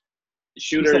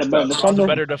 Shooter is a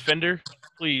better defender.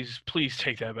 Please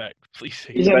take that back. Please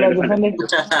take He's that a back. better defender.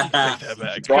 Take that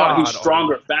back. He's God,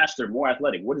 stronger, faster, more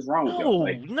athletic. What is wrong with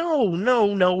him?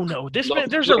 No. This man,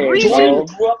 there's a Look, reason.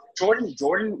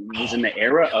 Jordan was in the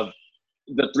era of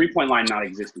the 3-point line not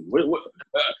existing.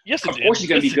 Yes, of course he's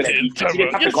going to be good at defense. He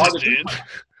didn't have to Yes, guard it the did. 3-point line.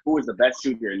 Who was the best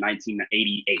shooter in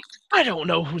 1988? I don't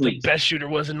know who the Please. best shooter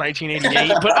was in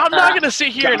 1988, but I'm not going to sit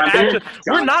here and act.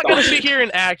 We're not going to sit here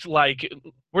and act like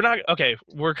we're not. Okay,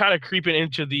 we're kind of creeping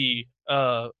into the.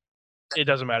 It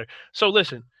doesn't matter. So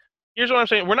listen, here's what I'm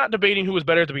saying. We're not debating who was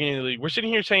better at the beginning of the league. We're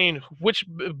sitting here saying who's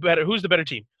the better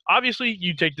team. Obviously,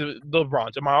 you take the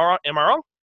LeBrons. Am I wrong?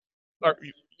 Or,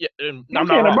 yeah, I'm not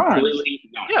wrong.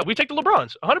 Yeah, we take the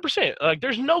LeBrons, 100%. Like,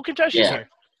 there's no contention here.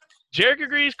 Jarek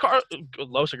agrees.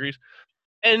 Los agrees.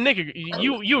 And Nick,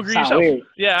 you agree yourself. Weird.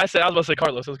 Yeah, I was about to say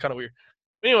Carlos. That was kind of weird.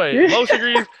 Anyway, Los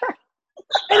agrees.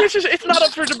 And it's not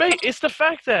up for debate. It's the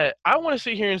fact that I want to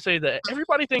sit here and say that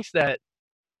everybody thinks that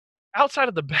outside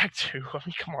of the back two, I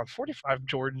mean, come on, 45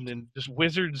 Jordan and just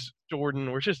Wizards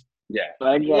Jordan, we're just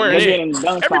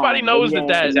everybody knows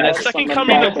that second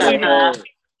coming of Cleveland.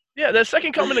 Yeah, that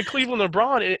second coming of Cleveland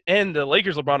LeBron and the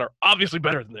Lakers LeBron are obviously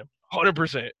better than them,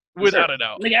 100%, without a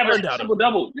doubt. They average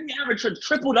triple-double. They average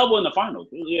triple-double in the finals.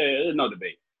 Yeah, there's no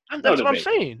debate. That's what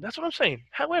I'm saying.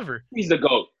 However, he's the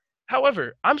GOAT.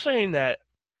 However, I'm saying that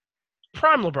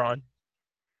prime LeBron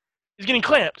is getting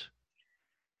clamped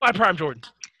by prime Jordan.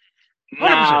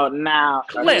 Now.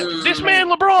 Clamped. This man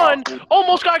LeBron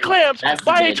almost got clamped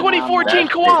by a 2014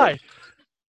 Kawhi.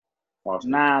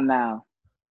 Now.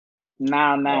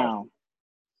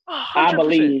 Oh, I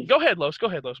believe. Go ahead, Los.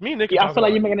 Me and Nick. Yeah, I feel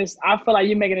like you're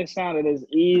making it sound that it's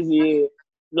easy.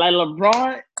 Like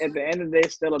LeBron, at the end of the day,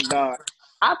 still a dog.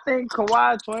 I think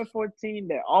Kawhi 2014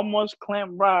 that almost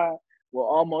clamped Bron will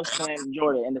almost clamp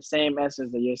Jordan in the same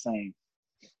essence that you're saying.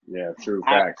 Yeah, true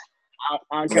facts. I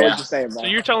don't care what you say, bro. So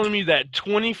you're telling me that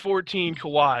 2014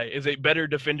 Kawhi is a better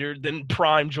defender than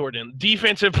prime Jordan,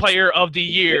 defensive player of the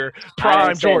year,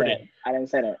 prime Jordan? I didn't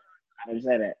say that.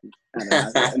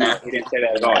 No, he didn't say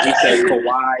that at all. He said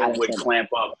Kawhi would clamp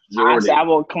up Jordan. I said I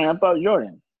will clamp up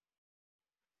Jordan.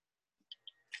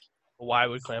 Kawhi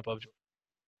would clamp up Jordan.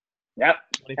 Yep.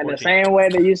 And the same way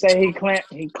that you say he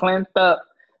clamped up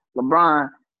LeBron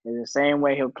is the same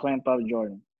way he'll clamp up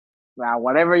Jordan. Now,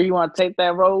 whatever you want to take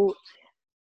that road,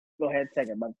 go ahead and take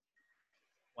it, bud.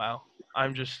 Wow.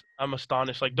 I'm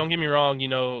astonished. Like, don't get me wrong,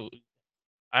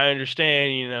 I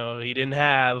understand, he didn't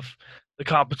have the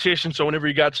competition. So whenever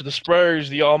he got to the Spurs,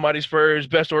 the almighty Spurs,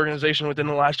 best organization within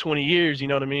the last 20 years, you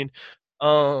know what I mean?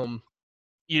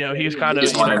 He was kind of.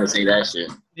 Just wanted to say that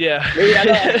shit. Yeah. He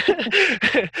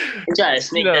tried to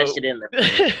sneak that shit in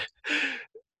there.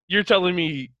 You're telling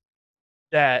me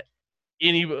that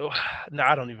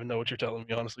I don't even know what you're telling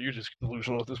me, honestly. You're just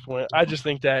delusional at this point. I just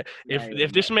think that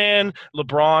if this man,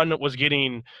 LeBron, was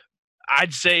getting,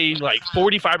 I'd say, like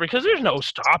 45, because there's no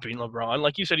stopping LeBron.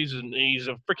 Like you said, he's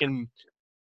a freaking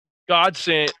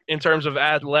godsend in terms of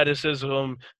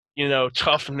athleticism,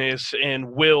 toughness,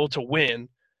 and will to win.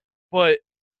 But,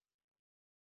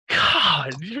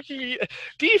 God,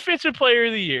 defensive player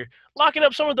of the year, locking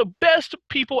up some of the best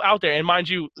people out there. And mind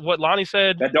you, what Lonnie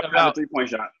said that don't have a 3-point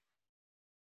shot.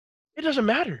 It doesn't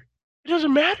matter.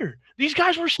 These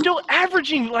guys were still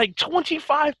averaging like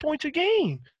 25 points a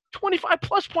game,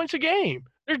 25-plus points a game.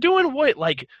 They're doing what,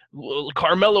 like,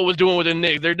 Carmelo was doing with the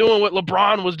Knicks. They're doing what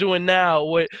LeBron was doing now,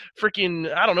 what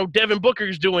freaking, I don't know, Devin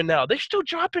Booker's doing now. They're still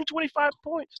dropping 25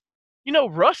 points.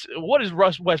 What is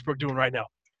Russ Westbrook doing right now?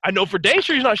 I know for dang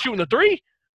sure he's not shooting the three.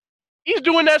 He's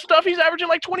doing that stuff. He's averaging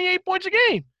like 28 points a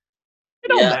game. It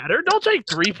don't matter. Don't take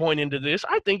 3-point into this.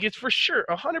 I think it's for sure,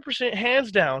 100%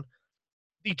 hands down,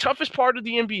 the toughest part of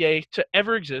the NBA to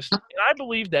ever exist. And I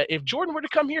believe that if Jordan were to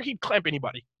come here, he'd clamp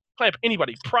anybody.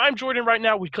 Prime Jordan right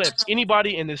now would clamp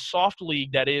anybody in this soft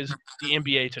league that is the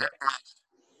NBA today.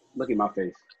 Look at my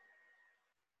face.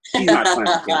 He's not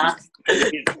clamping.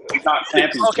 He's not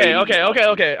clamping. Okay.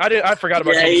 I forgot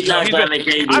about KD. He's not clamping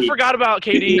KD. I forgot about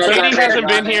KD. KD hasn't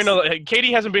been here.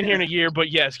 KD hasn't been here in a year,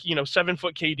 but yes,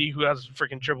 7-foot KD who has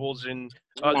freaking dribbles and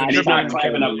he's not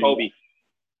clamping up Kobe.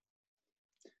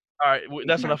 All right,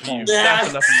 that's enough of you.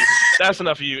 That's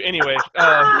enough of you. Anyway,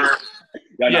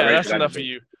 that's enough of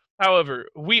you. However,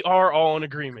 we are all in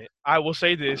agreement. I will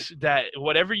say this, that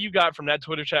whatever you got from that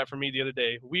Twitter chat from me the other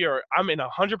day, I'm in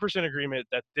 100% agreement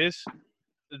that this,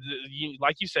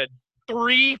 like you said,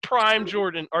 3 prime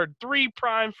Jordan or 3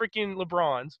 prime freaking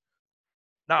LeBrons,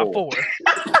 not 4.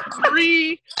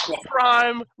 3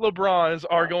 prime LeBrons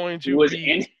are going to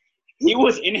be He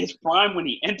was in his prime when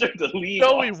he entered the league.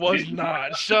 No, he Austin. was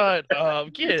not. Shut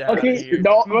up. Get out of Okay, here. the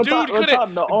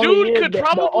only year that,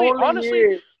 probably, the only honestly.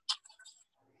 year,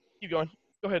 Keep going.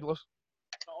 Go ahead, Los.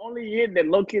 the only year that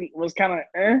Loki was kind of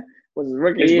was his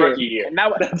His year. rookie year. And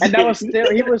that was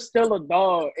still he was still a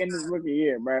dog in his rookie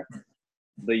year, bro.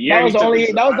 The year That was he the took only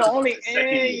his that was the finals only was the second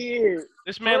year. year.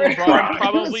 This man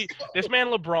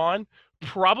LeBron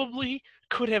probably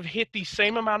could have hit the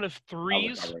same amount of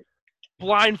threes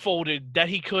blindfolded that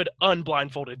he could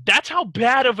unblindfolded. That's how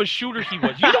bad of a shooter he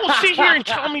was. You don't sit here and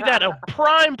tell me that a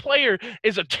prime player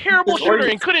is a terrible shooter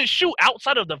and couldn't shoot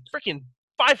outside of the freaking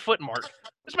 5-foot mark.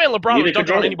 This man LeBron was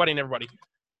dunking on anybody and everybody.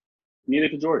 Neither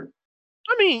could Jordan.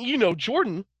 I mean,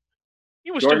 Jordan,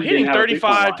 he was Jordan still hitting didn't have a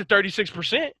 35 to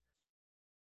 36%.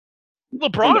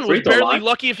 LeBron was barely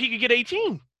lucky if he could get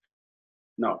 18.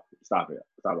 No, stop it.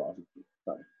 Stop it.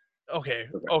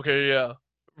 Okay, yeah.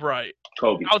 Right.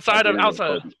 Kobe. Outside. Kobe.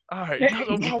 All right.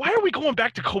 Why are we going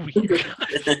back to Kobe?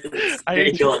 I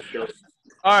hate you. you.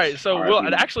 All right. So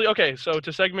right, So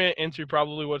to segment into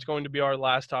probably what's going to be our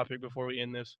last topic before we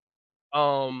end this,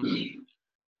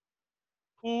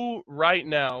 who right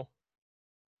now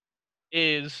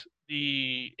is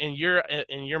in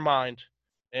your mind,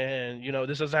 and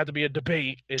this doesn't have to be a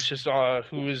debate. It's just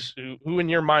who in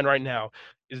your mind right now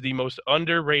is the most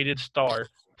underrated star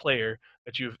player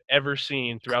that you've ever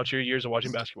seen throughout your years of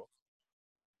watching basketball?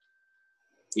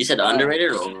 You said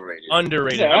underrated or overrated?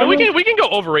 Underrated. I mean, we can go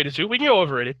overrated too. We can go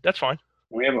overrated. That's fine.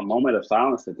 Can we have a moment of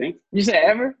silence to think? You said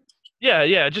ever?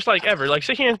 Yeah, just like ever. Like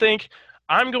sit here and think.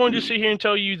 I'm going to sit here and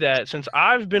tell you that since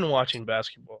I've been watching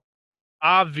basketball,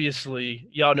 obviously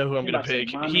y'all know who I'm going to pick.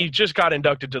 He just got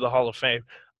inducted to the Hall of Fame.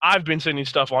 I've been sending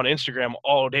stuff on Instagram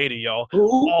all day to y'all,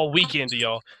 all weekend to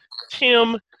y'all.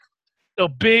 Tim, the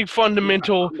big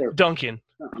fundamental Duncan.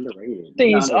 Underrated.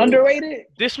 Think he's underrated?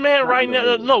 This man right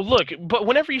now. No, look. But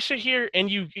whenever you sit here and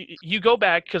you go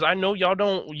back, because I know y'all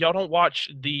don't watch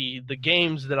the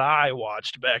games that I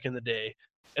watched back in the day,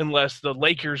 unless the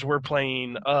Lakers were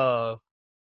playing the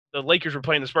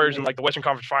Spurs in like the Western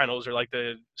Conference Finals or like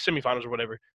the semifinals or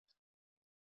whatever.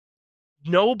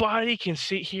 Nobody can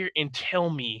sit here and tell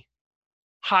me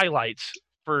highlights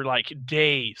for like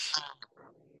days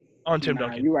on Tim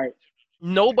Duncan. You're right.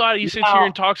 Nobody sits here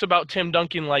and talks about Tim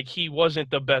Duncan like he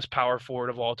wasn't the best power forward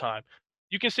of all time.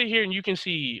 You can sit here and you can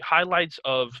see highlights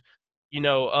of,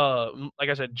 like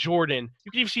I said, Jordan.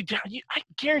 You can even see, I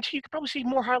guarantee you could probably see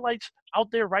more highlights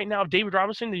out there right now of David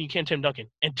Robinson than you can Tim Duncan.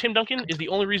 And Tim Duncan is the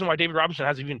only reason why David Robinson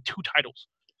has even 2 titles.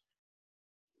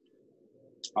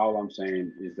 All I'm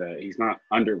saying is that he's not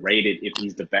underrated if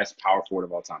he's the best power forward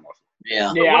of all time. Also.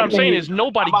 Yeah. What I'm saying is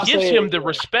nobody gives him the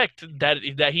respect that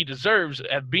he deserves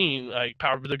at being like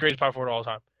the greatest power forward of all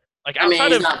time. Like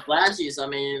he's not flashy,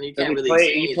 so you can't really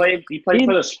say he played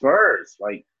for the Spurs.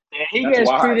 Like he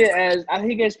gets treated as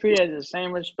the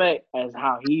same respect as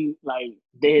how he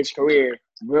did his career,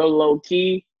 real low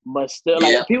key, but still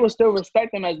people still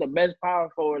respect him as the best power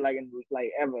forward ever. You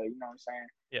know what I'm saying?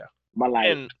 Yeah. But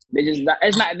it's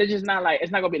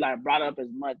not gonna be brought up as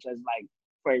much as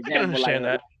for example, I can understand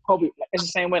that. Kobe. It's the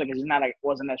same way because he's not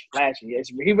wasn't as flashy.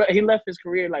 He left his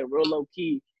career real low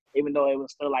key, even though it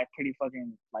was still pretty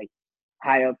fucking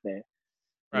high up there.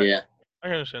 Right. Yeah, I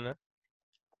can understand that.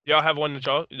 Y'all have one that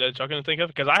y'all gonna think of?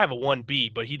 Because I have a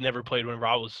 1B, but he never played when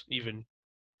Rob was even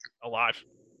alive.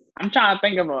 I'm trying to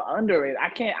think of an underrated. I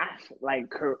can't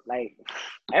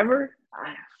ever.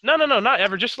 No, not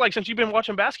ever. Just since you've been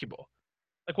watching basketball.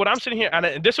 What I'm sitting here,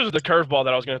 and this was the curveball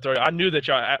that I was going to throw. I knew that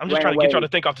y'all. I'm just trying to get y'all to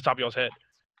think off the top of y'all's head.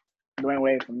 Dwayne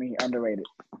Wade for me, underrated.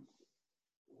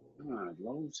 I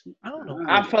don't know.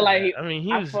 I feel like he. I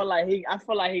mean, I feel like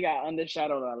he got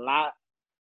undershadowed a lot.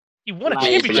 He won a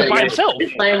championship by himself.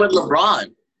 He's playing with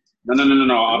LeBron.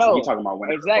 No. Also, you're talking about when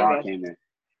LeBron came in.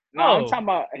 No, I'm talking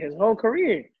about his whole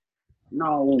career.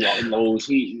 No,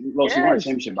 he won a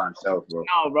championship by himself, bro.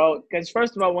 No, bro. Because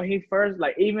first of all, when he first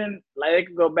even it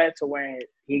could go back to when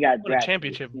he got drafted, a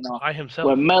championship by himself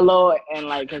with Melo and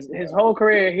because his whole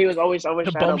career he was always shadowed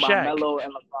by Melo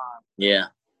and LeBron. Yeah.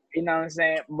 You know what I'm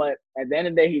saying? But at the end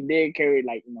of the day, he did carry you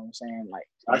know what I'm saying?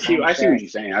 I see what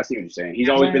you're saying. He's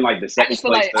always been the second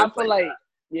place. I feel like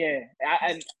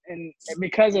and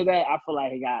because of that, I feel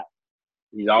like he got.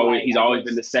 He's always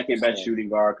been the second best shooting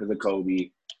guard because of Kobe.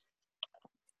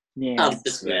 Yeah.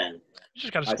 This man. You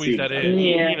just gotta squeeze that in.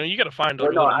 Yeah. You gotta find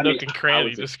a nook and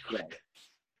cranny.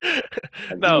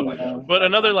 No, but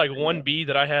another 1B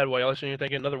that I had while y'all listening, you're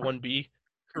thinking another 1B,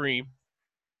 Kareem.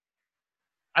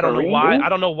 I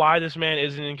don't know why this man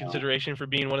isn't in consideration for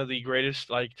being one of the greatest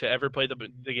to ever play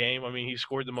the game. I mean, he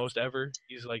scored the most ever.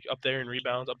 He's up there in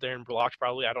rebounds, up there in blocks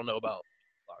probably. I don't know about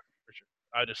blocks for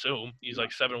I'd assume he's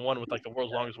like 7'1" with like the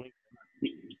world's longest wing.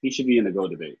 He should be in the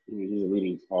GOAT debate. I mean, he's a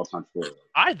leading all-time scorer.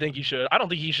 I think he should. I don't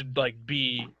think he should like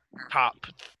be top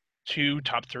 2,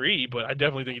 top 3, but I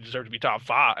definitely think he deserves to be top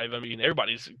 5. I mean,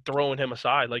 everybody's throwing him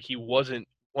aside like he wasn't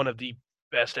one of the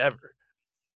best ever.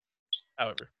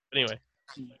 However, anyway,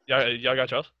 y'all got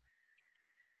Charles?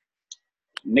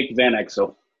 Nick Van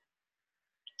Exel.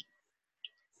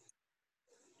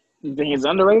 You think he's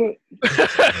underrated?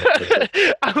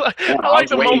 I like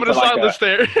the moment of silence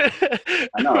there.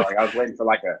 I know, like I was waiting for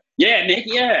like a Nick,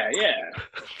 yeah.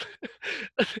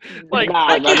 Like,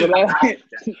 nah, you don't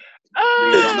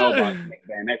know about Nick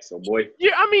Van Exel, boy.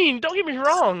 Yeah, I mean, don't get me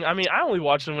wrong. I mean, I only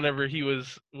watched him whenever he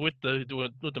was with the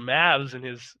Mavs in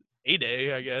his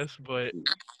heyday, I guess. But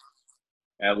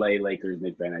L.A. Lakers,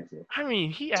 Nick Van Exel. I mean,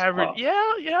 he averaged.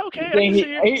 Yeah, okay. I think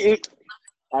can see it.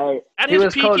 At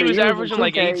his peak, he was averaging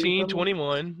like 18,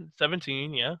 21,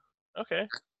 17. Yeah. Okay.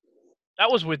 That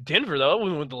was with Denver, though. That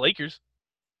wasn't with the Lakers.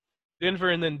 Denver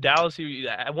and then Dallas.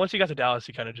 Once he got to Dallas,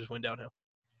 he kind of just went downhill.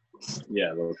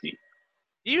 Yeah, low key.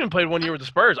 He even played 1 year with the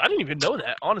Spurs. I didn't even know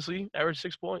that, honestly. Averaged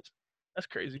 6 points. That's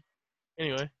crazy.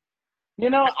 Anyway. You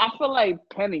know, I feel like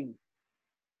Penny.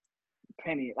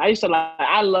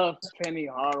 I love Penny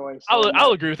Hardaway.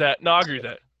 I'll agree with that. No, I agree with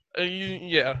that.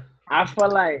 Yeah. I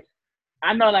feel like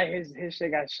I know like his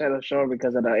shit got short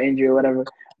because of the injury or whatever.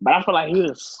 But I feel like he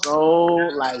was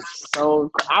so.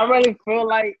 I really feel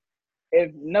like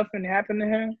if nothing happened to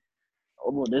him,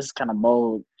 this is kind of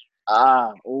bold.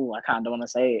 I kind of don't want to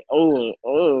say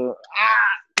it.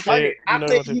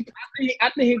 I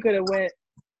think he could have went.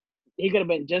 He could have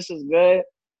been just as good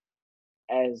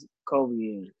as Kobe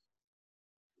is.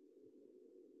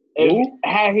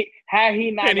 Had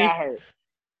he not got hurt.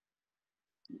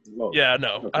 Yeah,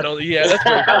 no, I don't. Yeah, that's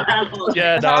very bold.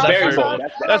 Yeah, no, that's very bold.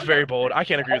 That's very bold. I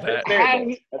can't agree with that.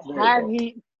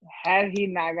 Had he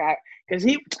not got, because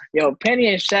Penny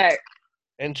and Shaq.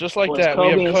 And just like that,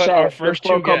 we have cut our first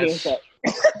 2 guests.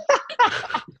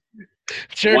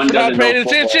 Jared's not paying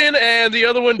attention, and the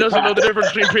other one doesn't know the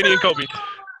difference between Penny and Kobe.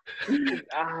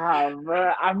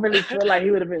 Bro, I really feel like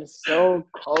he would have been so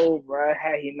cold, bro,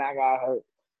 had he not got hurt.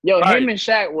 And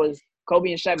Shaq was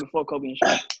Kobe and Shaq before Kobe and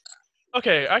Shaq.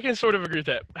 Okay, I can sort of agree with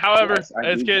that. However,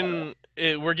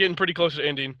 we're getting pretty close to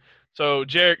ending. So,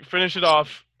 Jarek, finish it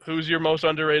off. Who's your most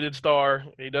underrated star?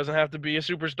 He doesn't have to be a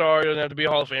superstar. He doesn't have to be a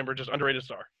Hall of Famer. Just underrated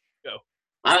star. Go.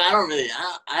 I don't really.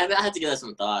 I have to give that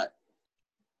some thought.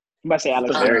 I'm about to say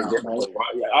Alex. Very difficult.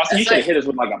 Also, you should hit us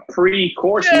with like a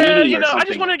pre-course meeting or something. I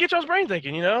just wanted to get y'all's brain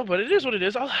thinking, but it is what it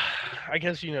is. I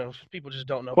guess people just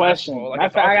don't know. Question. I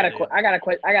got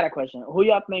a question. Who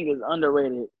y'all think is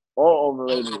underrated or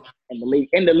overrated in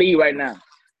the league right now?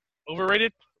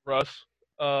 Overrated? Russ.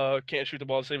 Can't shoot the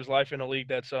ball to save his life in a league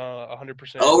that's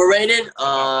 100%. Overrated?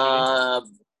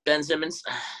 Ben Simmons.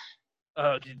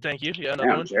 Thank you. Yeah,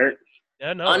 another one. Jared.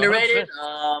 Yeah, no. Underrated?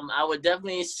 I would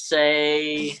definitely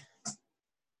say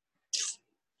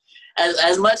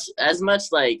as much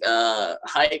like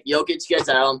hype Jokic gets,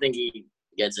 I don't think he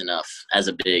gets enough as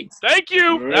a big. Thank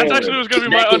you. Really? That's actually was going to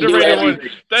be my underrated one.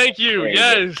 Thank you.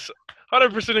 Yes.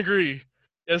 100% agree.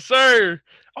 Yes, sir.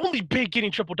 Only big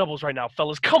getting triple doubles right now,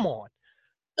 fellas. Come on.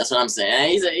 That's what I'm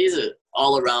saying. He's a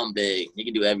all around big. He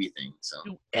can do everything. So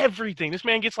do everything. This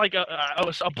man gets like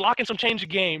a block and some change of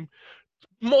game.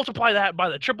 Multiply that by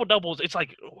the triple doubles. It's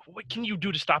like, what can you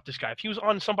do to stop this guy? If he was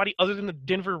on somebody other than the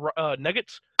Denver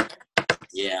Nuggets,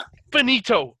 yeah,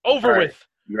 finito, over with.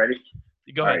 You ready?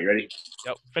 You go ahead. All right, you ready?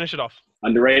 Yep. Finish it off.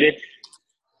 Underrated.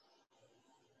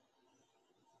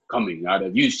 Coming out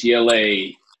of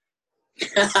UCLA.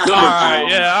 All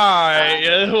right,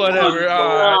 yeah, whatever.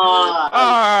 All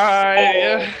right,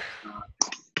 yeah.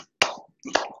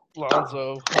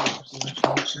 Lonzo.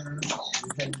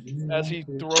 As he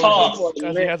throws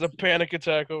as he has a panic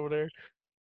attack over there.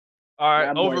 All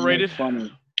right, overrated. You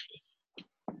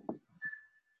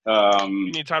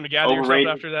need time to gather yourself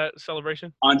after that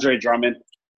celebration? Andre Drummond.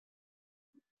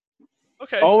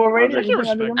 Okay. Overrated?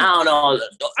 I don't know.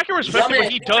 I can respect it,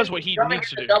 but he does what he needs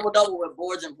to do. Double with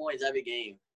boards and points every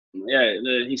game. Yeah,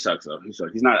 he sucks though.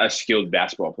 He's not a skilled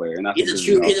basketball player. He's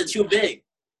a too big.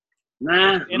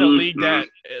 Nah. In a league that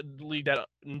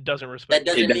doesn't respect.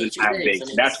 It doesn't have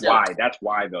bigs. That's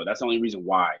why though. That's the only reason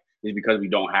why is because we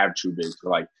don't have true bigs. So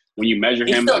like when you measure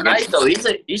him, still nice though.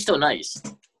 He's still nice.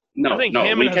 I think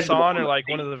him and Hassan are like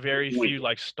one of the very few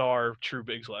like star true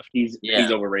bigs left. He's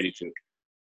overrated too.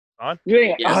 Hassan?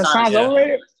 Hassan's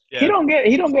overrated. Yeah. He don't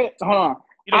get. Hold on.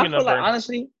 I feel like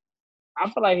honestly,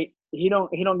 he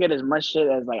don't get as much shit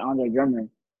as like Andre Drummond,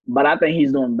 but I think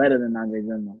he's doing better than Andre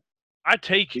Drummond. I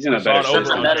take he's in a better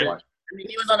over Andre. I mean,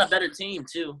 he was on a better team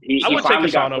too. I would take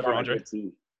finally got Hassan put over on a Andre. good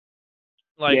team.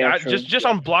 Like, Yeah, just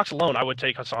on blocks alone, I would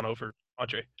take Hassan over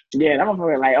Andre. Yeah, that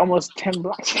motherfucker like almost 10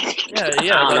 blocks. Yeah.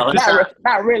 I don't know. Like,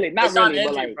 not really, It's not but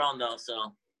injury like, prone though,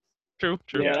 so. true.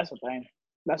 yeah, that's the thing.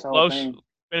 That's the whole Los, thing.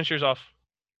 finish yours off.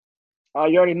 Oh,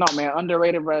 you already know, man.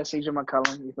 Underrated, bro. CJ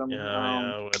McCollum. You feel me?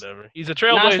 Yeah, whatever. He's a Nah, it's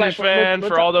Trailblazers like, fan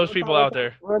for all those people out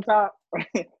there. Real talk.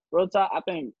 Real talk. I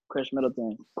think Chris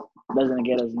Middleton doesn't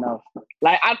get us enough.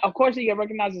 Like, of course, he get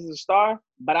recognized as a star,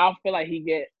 but I don't feel like he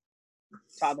get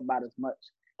talked about as much.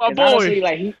 My boy. Honestly,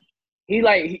 like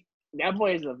that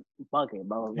boy is a bucket,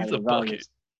 bro. He's like, a bucket.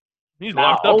 He's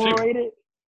now, locked up too. overrated.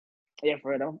 Yeah,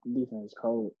 for real, defense is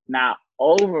cold. Now,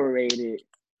 overrated.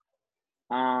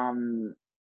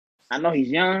 I know he's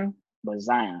young, but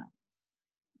Zion.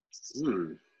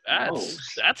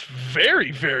 That's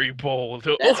very, very bold.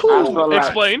 That's bold.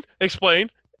 Explain.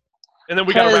 And then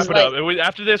we got to wrap it up. And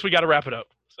after this, we got to wrap it up.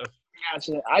 So.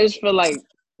 Gotcha. I just feel like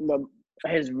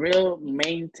his real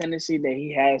main tendency that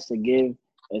he has to give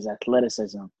is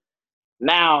athleticism.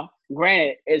 Now,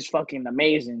 granted, it's fucking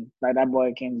amazing. Like, that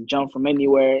boy can jump from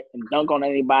anywhere and dunk on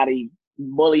anybody,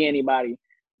 bully anybody.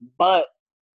 But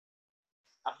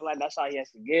I feel like that's all he has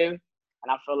to give.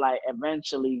 And I feel like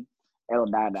eventually it'll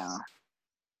die down.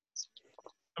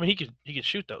 I mean, he could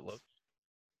shoot though, look.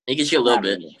 He can shoot a little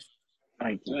bit.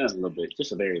 Yeah, a little bit,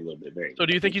 just a very little bit. So,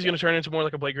 do you think he's going to turn into more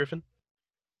like a Blake Griffin?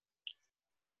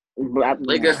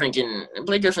 Blake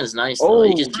Griffin's nice. Though.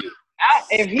 He can shoot.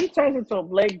 If he turns into a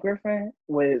Blake Griffin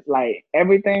with like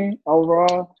everything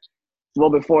overall, well,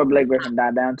 before Blake Griffin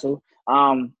died down too,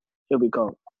 he'll be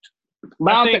cold.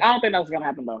 But I don't think that's gonna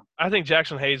happen though. I think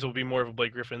Jackson Hayes will be more of a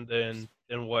Blake Griffin than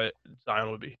what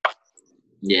Zion would be.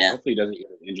 Yeah. Hopefully he doesn't get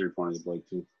an injury point as Blake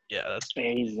too. Yeah,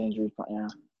 he's injury point. Yeah.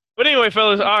 But anyway,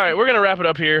 fellas, all right, we're gonna wrap it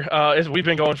up here. We've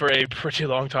been going for a pretty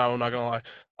long time. I'm not gonna lie.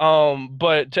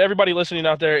 But to everybody listening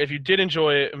out there, if you did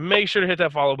enjoy it, make sure to hit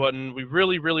that follow button. We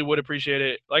really, really would appreciate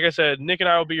it. Like I said, Nick and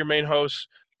I will be your main hosts.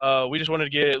 We just wanted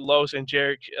to get Los and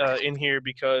Jarek in here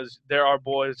because they're our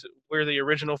boys. We're the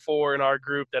original four in our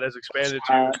group that has expanded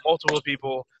to multiple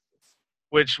people,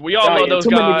 which we all know those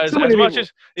guys.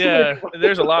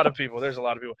 There's a lot of people.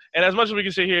 And as much as we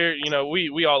can sit here,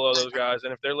 we all love those guys.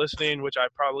 And if they're listening, which I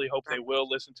probably hope they will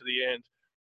listen to the end,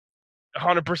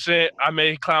 100%. I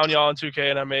may clown y'all on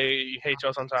 2K and I may hate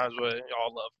y'all sometimes, but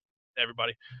y'all love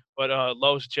everybody. But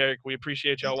Los, Jarek, we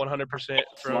appreciate y'all 100%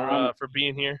 for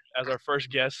being here as our first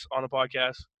guests on the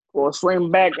podcast. Well, swing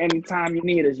back anytime you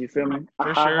need us. You feel me?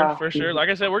 For sure. Like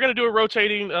I said, we're gonna do a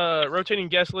rotating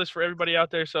guest list for everybody out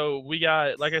there. So we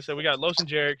got Los and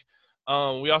Jarek.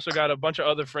 We also got a bunch of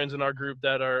other friends in our group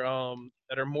that are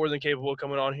more than capable of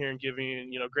coming on here and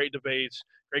giving great debates,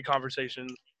 great conversation,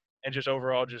 and just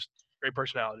overall just great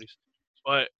personalities.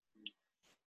 But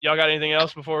y'all got anything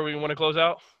else before we want to close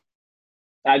out?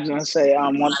 I just want to say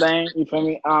one thing. You feel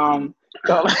me? All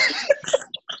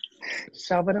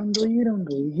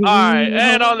right,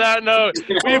 and on that note,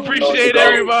 we appreciate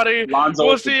everybody.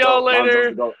 We'll see y'all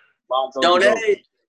later. Donate.